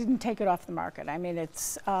it didn't take it off the market. I mean,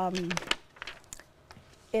 it's still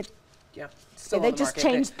they on the just market.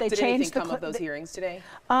 changed. They Did changed anything come of those hearings today?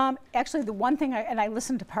 Actually, the one thing, I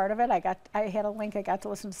listened to part of it. I had a link. I got to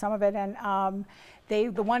listen to some of it, and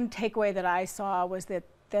the one takeaway that I saw was that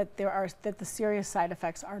the serious side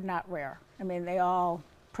effects are not rare. I mean, they all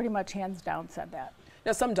pretty much hands down said that.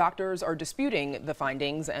 Now, some doctors are disputing the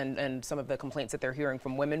findings and some of the complaints that they're hearing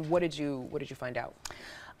from women. What did you find out?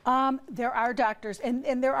 There are doctors,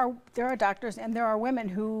 and there are doctors, and there are women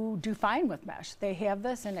who do fine with mesh. They have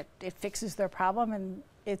this, and it fixes their problem, and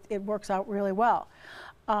it works out really well.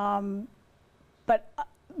 But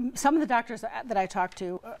some of the doctors that I talked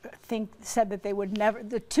to said that they would never.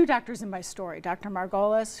 The two doctors in my story, Dr.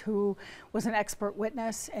 Margolis, who was an expert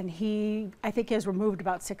witness, and I think he has removed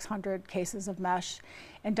about 600 cases of mesh,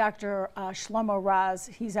 and Dr. Shlomo Raz,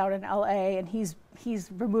 he's out in LA, and he's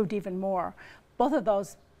removed even more. Both of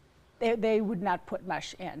those, they would not put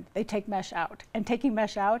mesh in. They take mesh out, and taking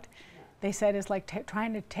mesh out, they said, is like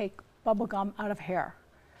trying to take bubble gum out of hair.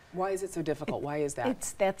 Why is it so difficult? Why is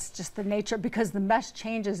that? That's just the nature, because the mesh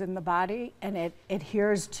changes in the body, and it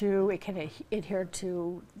can adhere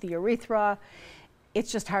to the urethra.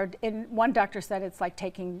 It's just hard. And one doctor said it's like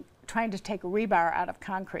trying to take a rebar out of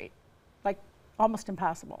concrete, like almost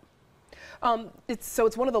impossible.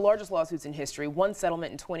 It's one of the largest lawsuits in history. One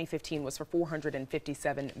settlement in 2015 was for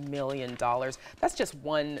 $457 million. That's just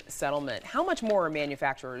one settlement. How much more are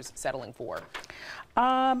manufacturers settling for?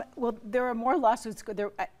 Well, there are more lawsuits.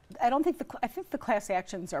 I think the class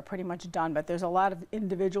actions are pretty much done, but there's a lot of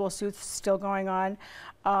individual suits still going on.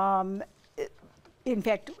 in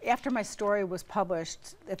fact, after my story was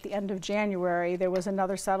published at the end of January, there was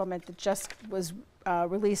another settlement that just was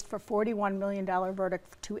released for $41 million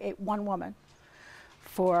verdict to one woman.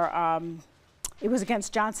 It was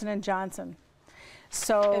against Johnson & Johnson.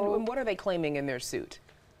 So, and what are they claiming in their suit?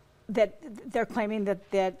 That they're claiming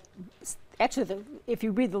that actually, if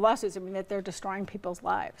you read the lawsuits, I mean, that they're destroying people's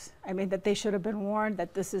lives. I mean, that they should have been warned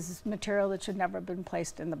that this is material that should never have been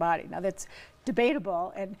placed in the body. Now, that's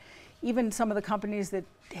debatable, and even some of the companies that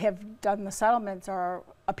have done the settlements are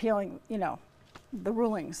appealing, the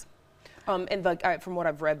rulings. And from what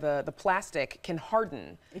I've read, the plastic can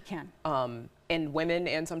harden. It can. And women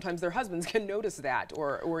and sometimes their husbands can notice that,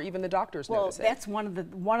 or even the doctors notice it. Well, that's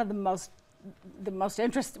one of the most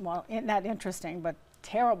interesting, well, not interesting, but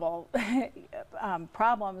terrible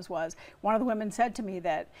problems was one of the women said to me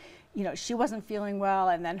that, she wasn't feeling well,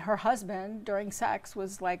 and then her husband during sex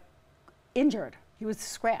was like injured. He was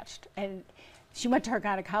scratched, and she went to her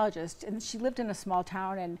gynecologist, and she lived in a small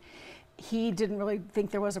town, and he didn't really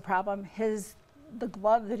think there was a problem. The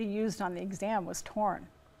glove that he used on the exam was torn.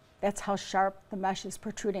 That's how sharp the mesh is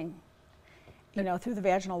protruding, through the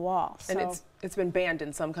vaginal wall. So and it's been banned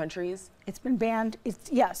in some countries? It's been banned,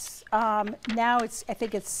 yes. Now I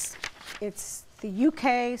think it's the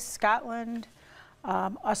UK, Scotland,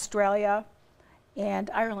 Australia,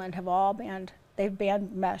 and Ireland have all they've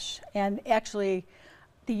banned mesh. And actually,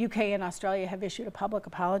 the UK and Australia have issued a public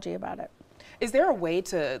apology about it. Is there a way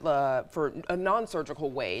for a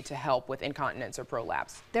non-surgical way to help with incontinence or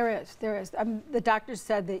prolapse? There is. The doctors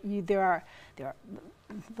said that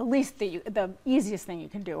the easiest thing you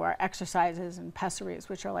can do are exercises and pessaries,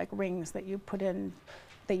 which are like rings that you put in,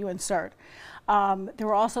 that you insert. There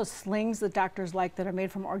are also slings that doctors like that are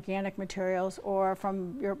made from organic materials or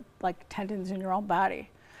from your tendons in your own body.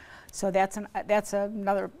 So that's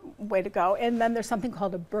another way to go. And then there's something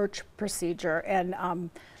called a Birch procedure, and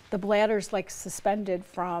the bladder's suspended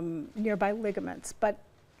from nearby ligaments. But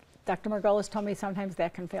Dr. Margolis told me sometimes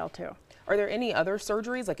that can fail too. Are there any other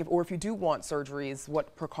surgeries, if you do want surgeries,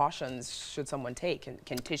 what precautions should someone take?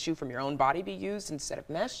 Can tissue from your own body be used instead of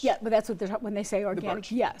mesh? Yeah, but that's what when they say organic. The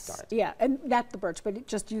birch. Yes, yeah, and not the birch, but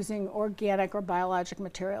just using organic or biologic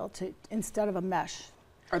material instead of a mesh.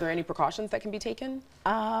 Are there any precautions that can be taken?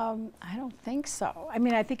 I don't think so. I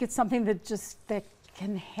mean, I think it's something that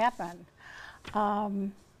can happen.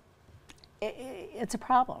 It's a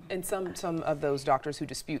problem. And some of those doctors who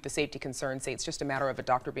dispute the safety concerns say it's just a matter of a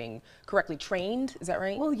doctor being correctly trained. Is that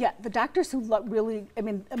right? Well, yeah. The doctors who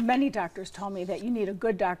many doctors told me that you need a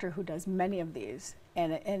good doctor who does many of these,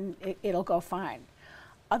 and it'll go fine.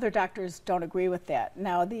 Other doctors don't agree with that.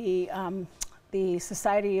 Now, the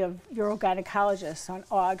Society of Urogynecologists on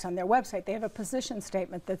OGS, on their website, they have a position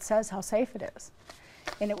statement that says how safe it is.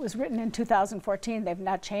 And it was written in 2014. They've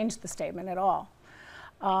not changed the statement at all.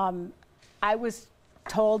 I was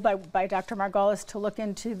told by Dr. Margolis to look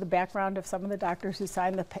into the background of some of the doctors who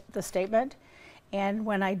signed the statement. And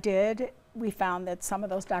when I did, we found that some of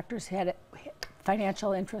those doctors had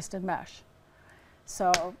financial interest in mesh.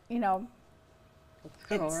 So,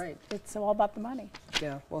 it's all about the money.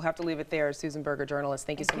 Yeah, we'll have to leave it there. Susan Berger, journalist,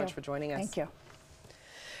 thank you so much for joining us. Thank you.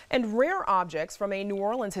 And rare objects from a New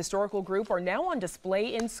Orleans historical group are now on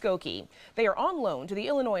display in Skokie. They are on loan to the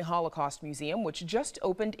Illinois Holocaust Museum, which just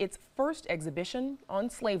opened its first exhibition on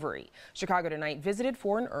slavery. Chicago Tonight visited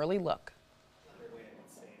for an early look.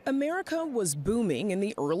 America was booming in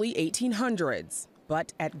the early 1800s,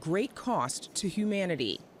 but at great cost to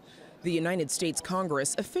humanity. The United States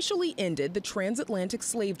Congress officially ended the transatlantic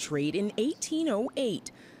slave trade in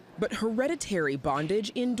 1808. But hereditary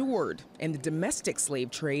bondage endured, and the domestic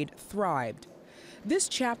slave trade thrived. This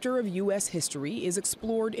chapter of U.S. history is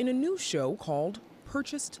explored in a new show called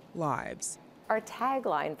Purchased Lives. Our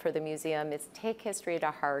tagline for the museum is "Take history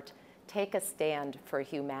to heart, take a stand for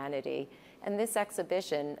humanity." And this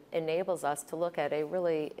exhibition enables us to look at a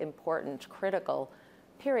really important, critical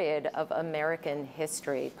period of American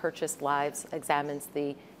history. Purchased Lives examines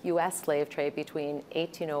the U.S. slave trade between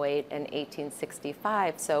 1808 and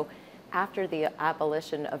 1865. So after the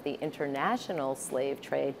abolition of the international slave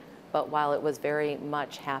trade, but while it was very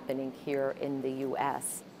much happening here in the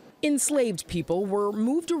U.S. Enslaved people were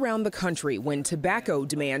moved around the country when tobacco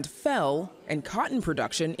demand fell and cotton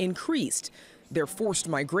production increased. Their forced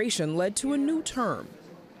migration led to a new term,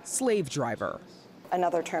 slave driver.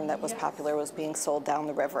 Another term that was popular was being sold down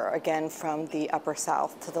the river, again from the upper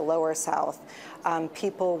South to the lower South.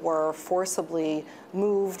 People were forcibly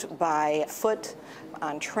moved by foot,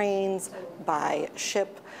 on trains, by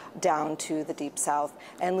ship, down to the deep South.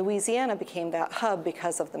 And Louisiana became that hub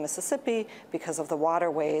because of the Mississippi, because of the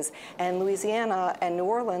waterways. And Louisiana and New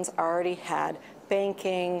Orleans already had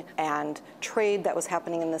banking and trade that was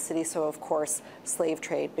happening in the city, so of course slave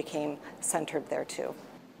trade became centered there too.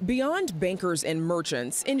 Beyond bankers and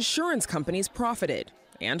merchants, insurance companies profited,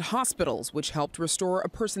 and hospitals, which helped restore a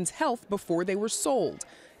person's health before they were sold,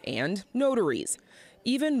 and notaries,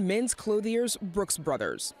 even men's clothiers Brooks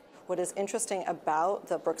Brothers. What is interesting about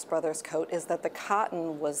the Brooks Brothers coat is that the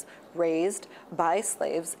cotton was raised by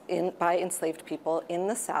slaves, by enslaved people in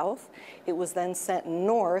the South. It was then sent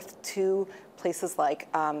north to places like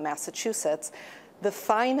Massachusetts. The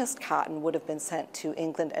finest cotton would have been sent to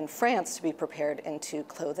England and France to be prepared into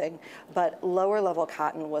clothing, but lower level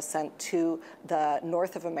cotton was sent to the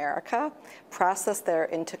north of America, processed there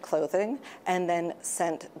into clothing, and then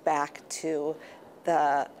sent back to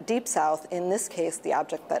the Deep South. In this case, the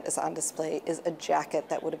object that is on display is a jacket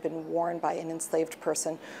that would have been worn by an enslaved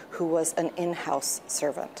person who was an in-house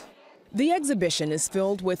servant. The exhibition is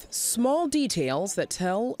filled with small details that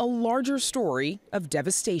tell a larger story of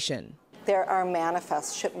devastation. There are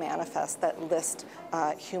manifests, ship manifests, that list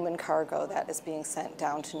human cargo that is being sent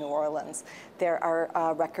down to New Orleans. There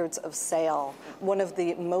are records of sale. One of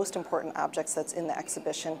the most important objects that's in the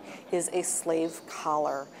exhibition is a slave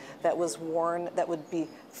collar that was worn, that would be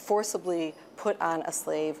forcibly put on a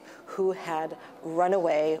slave who had run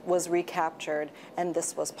away, was recaptured, and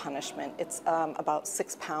this was punishment. It's about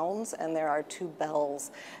 6 pounds, and there are 2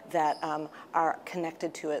 bells that are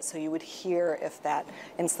connected to it, so you would hear if that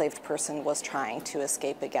enslaved person was trying to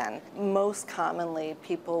escape again. Most commonly,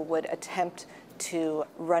 people would attempt to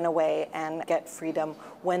run away and get freedom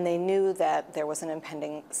when they knew that there was an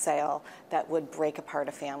impending sale that would break apart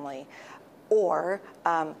a family, or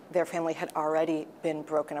their family had already been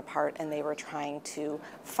broken apart and they were trying to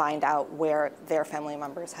find out where their family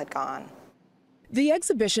members had gone. The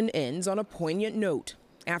exhibition ends on a poignant note.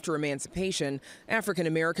 After emancipation, African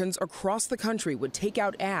Americans across the country would take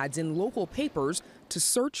out ads in local papers to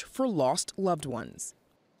search for lost loved ones.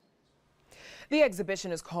 The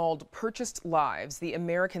exhibition is called Purchased Lives, the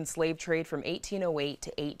American Slave Trade from 1808 to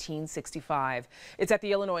 1865. It's at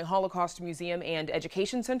the Illinois Holocaust Museum and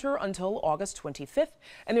Education Center until August 25th,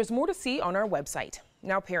 and there's more to see on our website.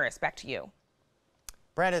 Now, Paris, back to you.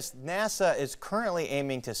 Brandis, NASA is currently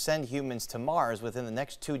aiming to send humans to Mars within the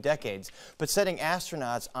next 2 decades, but sending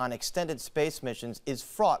astronauts on extended space missions is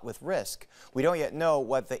fraught with risk. We don't yet know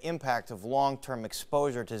what the impact of long-term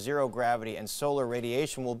exposure to zero gravity and solar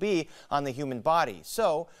radiation will be on the human body.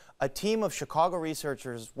 So, a team of Chicago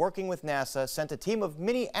researchers working with NASA sent a team of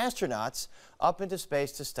mini astronauts up into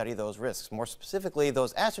space to study those risks. More specifically,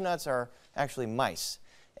 those astronauts are actually mice.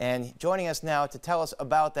 And joining us now to tell us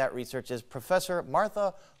about that research is Professor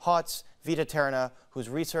Martha Hotz-Vitaterna, whose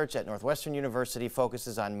research at Northwestern University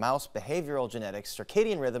focuses on mouse behavioral genetics,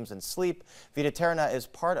 circadian rhythms, and sleep. Vitaterna is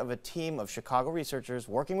part of a team of Chicago researchers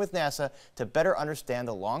working with NASA to better understand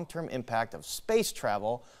the long-term impact of space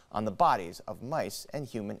travel on the bodies of mice and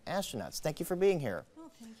human astronauts. Thank you for being here. Oh,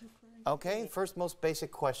 thank you for Okay, first most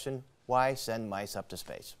basic question, why send mice up to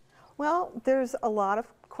space? Well, there's a lot of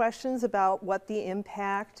questions about what the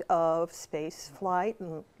impact of space flight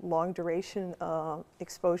and long duration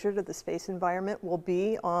exposure to the space environment will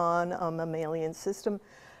be on a mammalian system.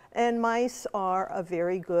 And mice are a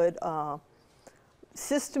very good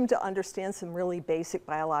system to understand some really basic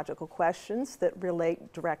biological questions that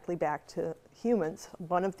relate directly back to humans.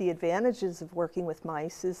 One of the advantages of working with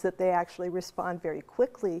mice is that they actually respond very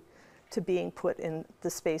quickly to being put in the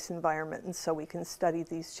space environment, and so we can study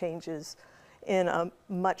these changes in a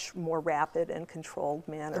much more rapid and controlled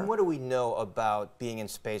manner. And what do we know about being in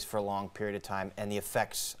space for a long period of time and the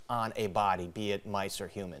effects on a body, be it mice or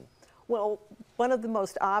human? Well, one of the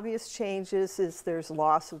most obvious changes is there's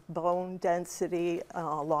loss of bone density,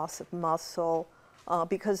 loss of muscle,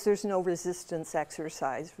 because there's no resistance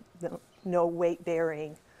exercise, no weight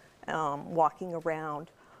bearing, walking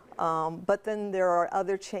around. But then there are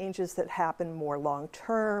other changes that happen more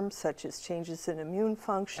long-term, such as changes in immune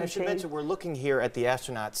function. I should mention, we're looking here at the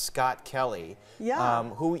astronaut Scott Kelly, Yeah.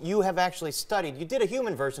 Who you have actually studied. You did a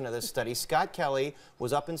human version of this study. Scott Kelly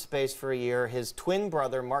was up in space for a year. His twin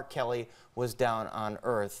brother, Mark Kelly, was down on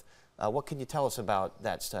Earth. What can you tell us about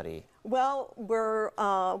that study? Well, we're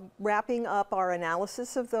wrapping up our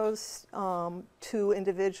analysis of those 2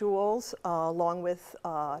 individuals, along with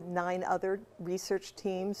 9 other research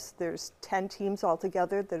teams. There's 10 teams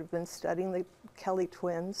altogether that have been studying the Kelly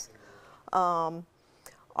twins.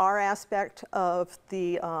 Our aspect of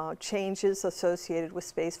the changes associated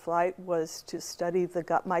with spaceflight was to study the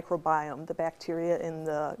gut microbiome, the bacteria in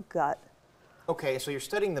the gut. Okay, so you're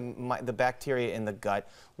studying the bacteria in the gut.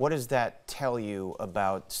 What does that tell you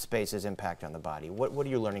about space's impact on the body? What are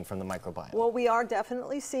you learning from the microbiome? Well, we are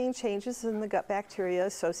definitely seeing changes in the gut bacteria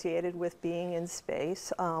associated with being in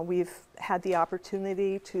space. We've had the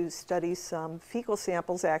opportunity to study some fecal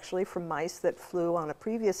samples actually from mice that flew on a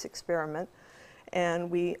previous experiment, and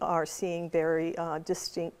we are seeing very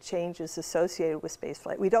distinct changes associated with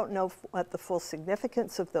spaceflight. We don't know what the full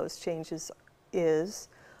significance of those changes is,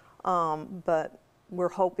 but we're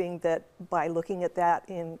hoping that by looking at that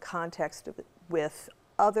in context with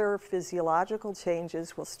other physiological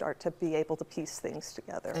changes, we'll start to be able to piece things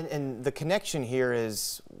together. And the connection here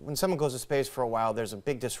is when someone goes to space for a while, there's a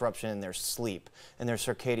big disruption in their sleep and their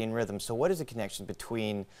circadian rhythm. So what is the connection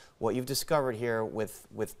between what you've discovered here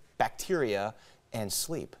with bacteria and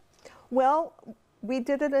sleep? Well, we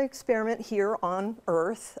did an experiment here on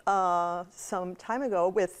Earth some time ago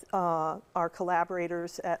with our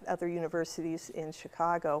collaborators at other universities in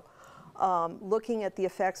Chicago, looking at the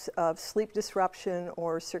effects of sleep disruption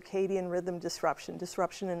or circadian rhythm disruption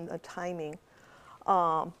in the timing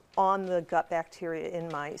on the gut bacteria in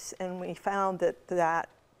mice. And we found that that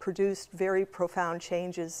produced very profound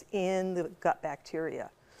changes in the gut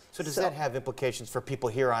bacteria. So does that have implications for people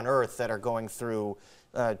here on Earth that are going through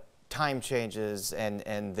time changes and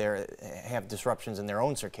have disruptions in their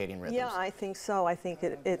own circadian rhythms? Yeah, I think so. I think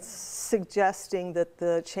it's suggesting that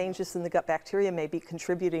the changes in the gut bacteria may be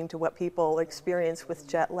contributing to what people experience with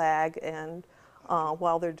jet lag and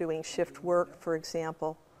while they're doing shift work, for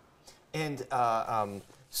example. And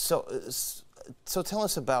so tell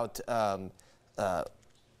us about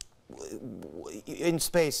in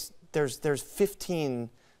space. There's 15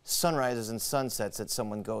 sunrises and sunsets that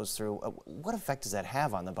someone goes through. What effect does that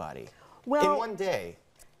have on the body? Well, in one day?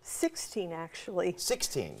 16, actually.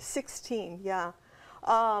 16? 16, yeah.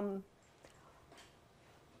 I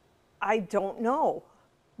don't know,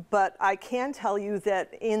 but I can tell you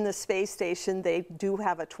that in the space station, they do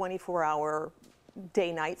have a 24-hour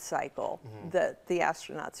day-night cycle that the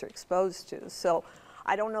astronauts are exposed to. So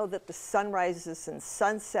I don't know that the sunrises and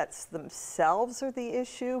sunsets themselves are the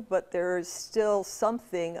issue, but there's still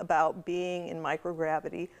something about being in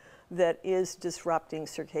microgravity that is disrupting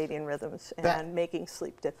circadian rhythms and making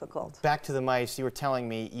sleep difficult. Back to the mice, you were telling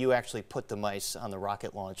me you actually put the mice on the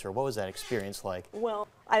rocket launcher. What was that experience like? Well,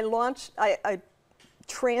 I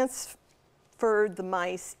transferred the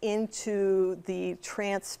mice into the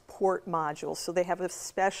transport module. So they have a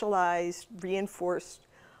specialized, reinforced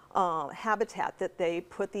habitat that they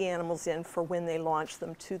put the animals in for when they launch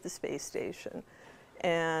them to the space station.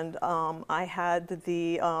 And I had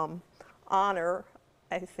the honor,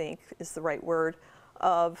 I think is the right word,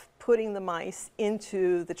 of putting the mice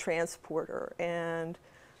into the transporter and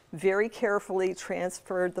very carefully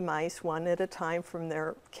transferred the mice one at a time from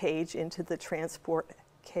their cage into the transport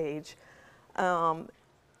cage. And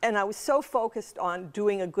I was so focused on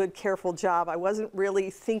doing a good, careful job, I wasn't really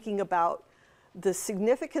thinking about the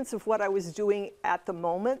significance of what I was doing at the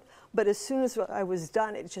moment, but as soon as I was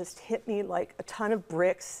done, it just hit me like a ton of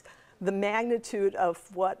bricks, the magnitude of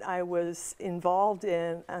what I was involved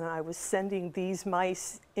in, and I was sending these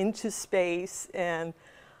mice into space, and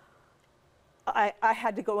I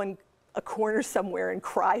had to go in a corner somewhere and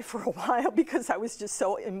cry for a while because I was just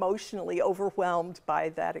so emotionally overwhelmed by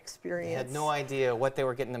that experience. They had no idea what they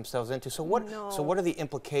were getting themselves into. So what are the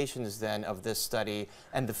implications then of this study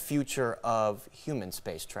and the future of human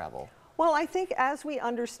space travel? Well, I think as we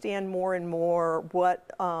understand more and more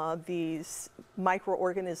what these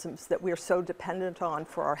microorganisms that we're so dependent on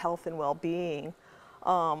for our health and well-being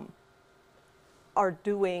are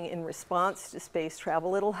doing in response to space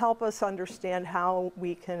travel, it'll help us understand how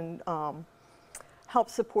we can help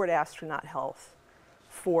support astronaut health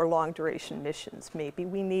for long-duration missions. Maybe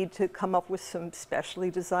we need to come up with some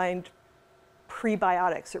specially designed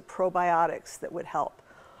prebiotics or probiotics that would help.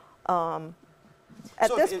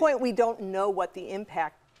 At this point, we don't know what the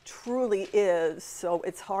impact truly is, so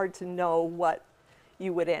it's hard to know what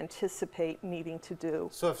you would anticipate needing to do.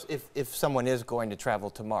 So if someone is going to travel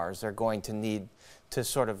to Mars, they're going to need to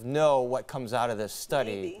sort of know what comes out of this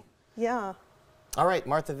study. Maybe. Yeah. All right,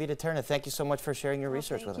 Martha Vita-Terna, thank you so much for sharing your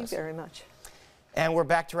research with us. Thank you very much. And we're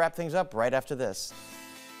back to wrap things up right after this.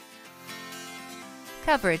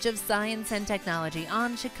 Coverage of science and technology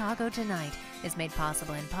on Chicago Tonight is made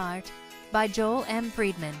possible in part by Joel M.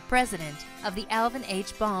 Friedman, president of the Alvin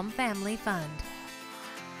H. Baum Family Fund.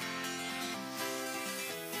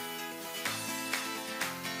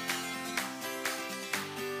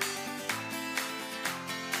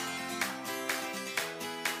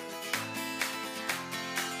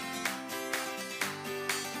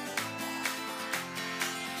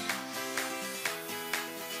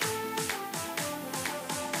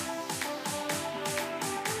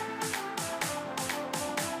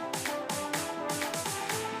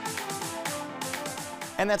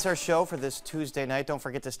 And that's our show for this Tuesday night. Don't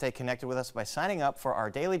forget to stay connected with us by signing up for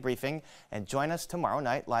our daily briefing and join us tomorrow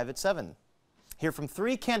night live at 7. Hear from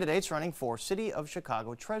 3 candidates running for City of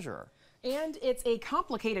Chicago Treasurer. And it's a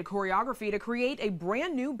complicated choreography to create a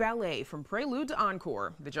brand new ballet from prelude to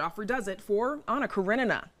encore. The Joffrey does it for Anna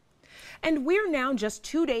Karenina. And we're now just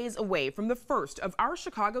 2 days away from the first of our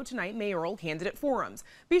Chicago Tonight mayoral candidate forums.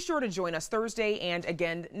 Be sure to join us Thursday and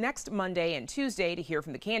again next Monday and Tuesday to hear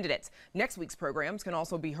from the candidates. Next week's programs can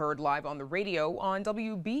also be heard live on the radio on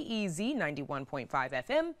WBEZ 91.5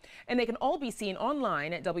 FM, and they can all be seen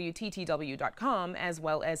online at WTTW.com as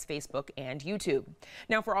well as Facebook and YouTube.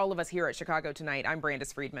 Now, for all of us here at Chicago Tonight, I'm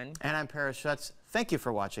Brandis Friedman. And I'm Paris Schutz. Thank you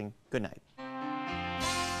for watching. Good night.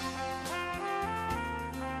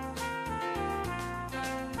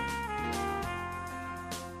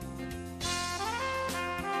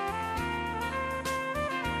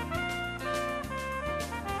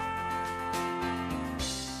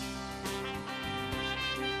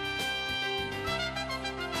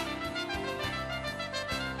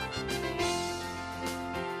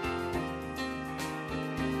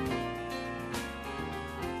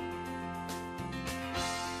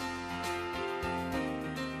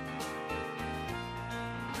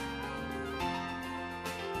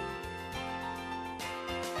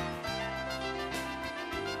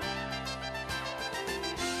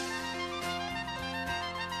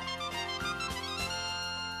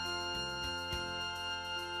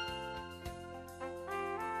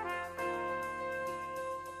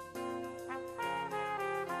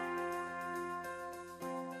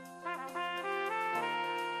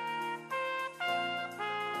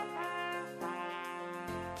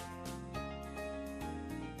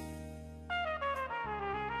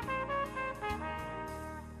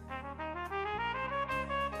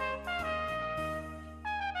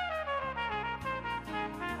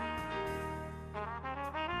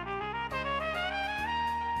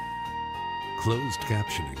 Closed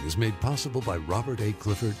captioning is made possible by Robert A.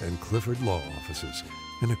 Clifford and Clifford Law Offices,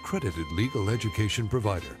 an accredited legal education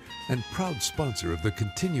provider and proud sponsor of the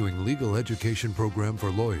continuing legal education program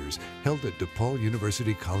for lawyers held at DePaul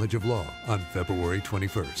University College of Law on February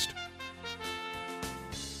 21st.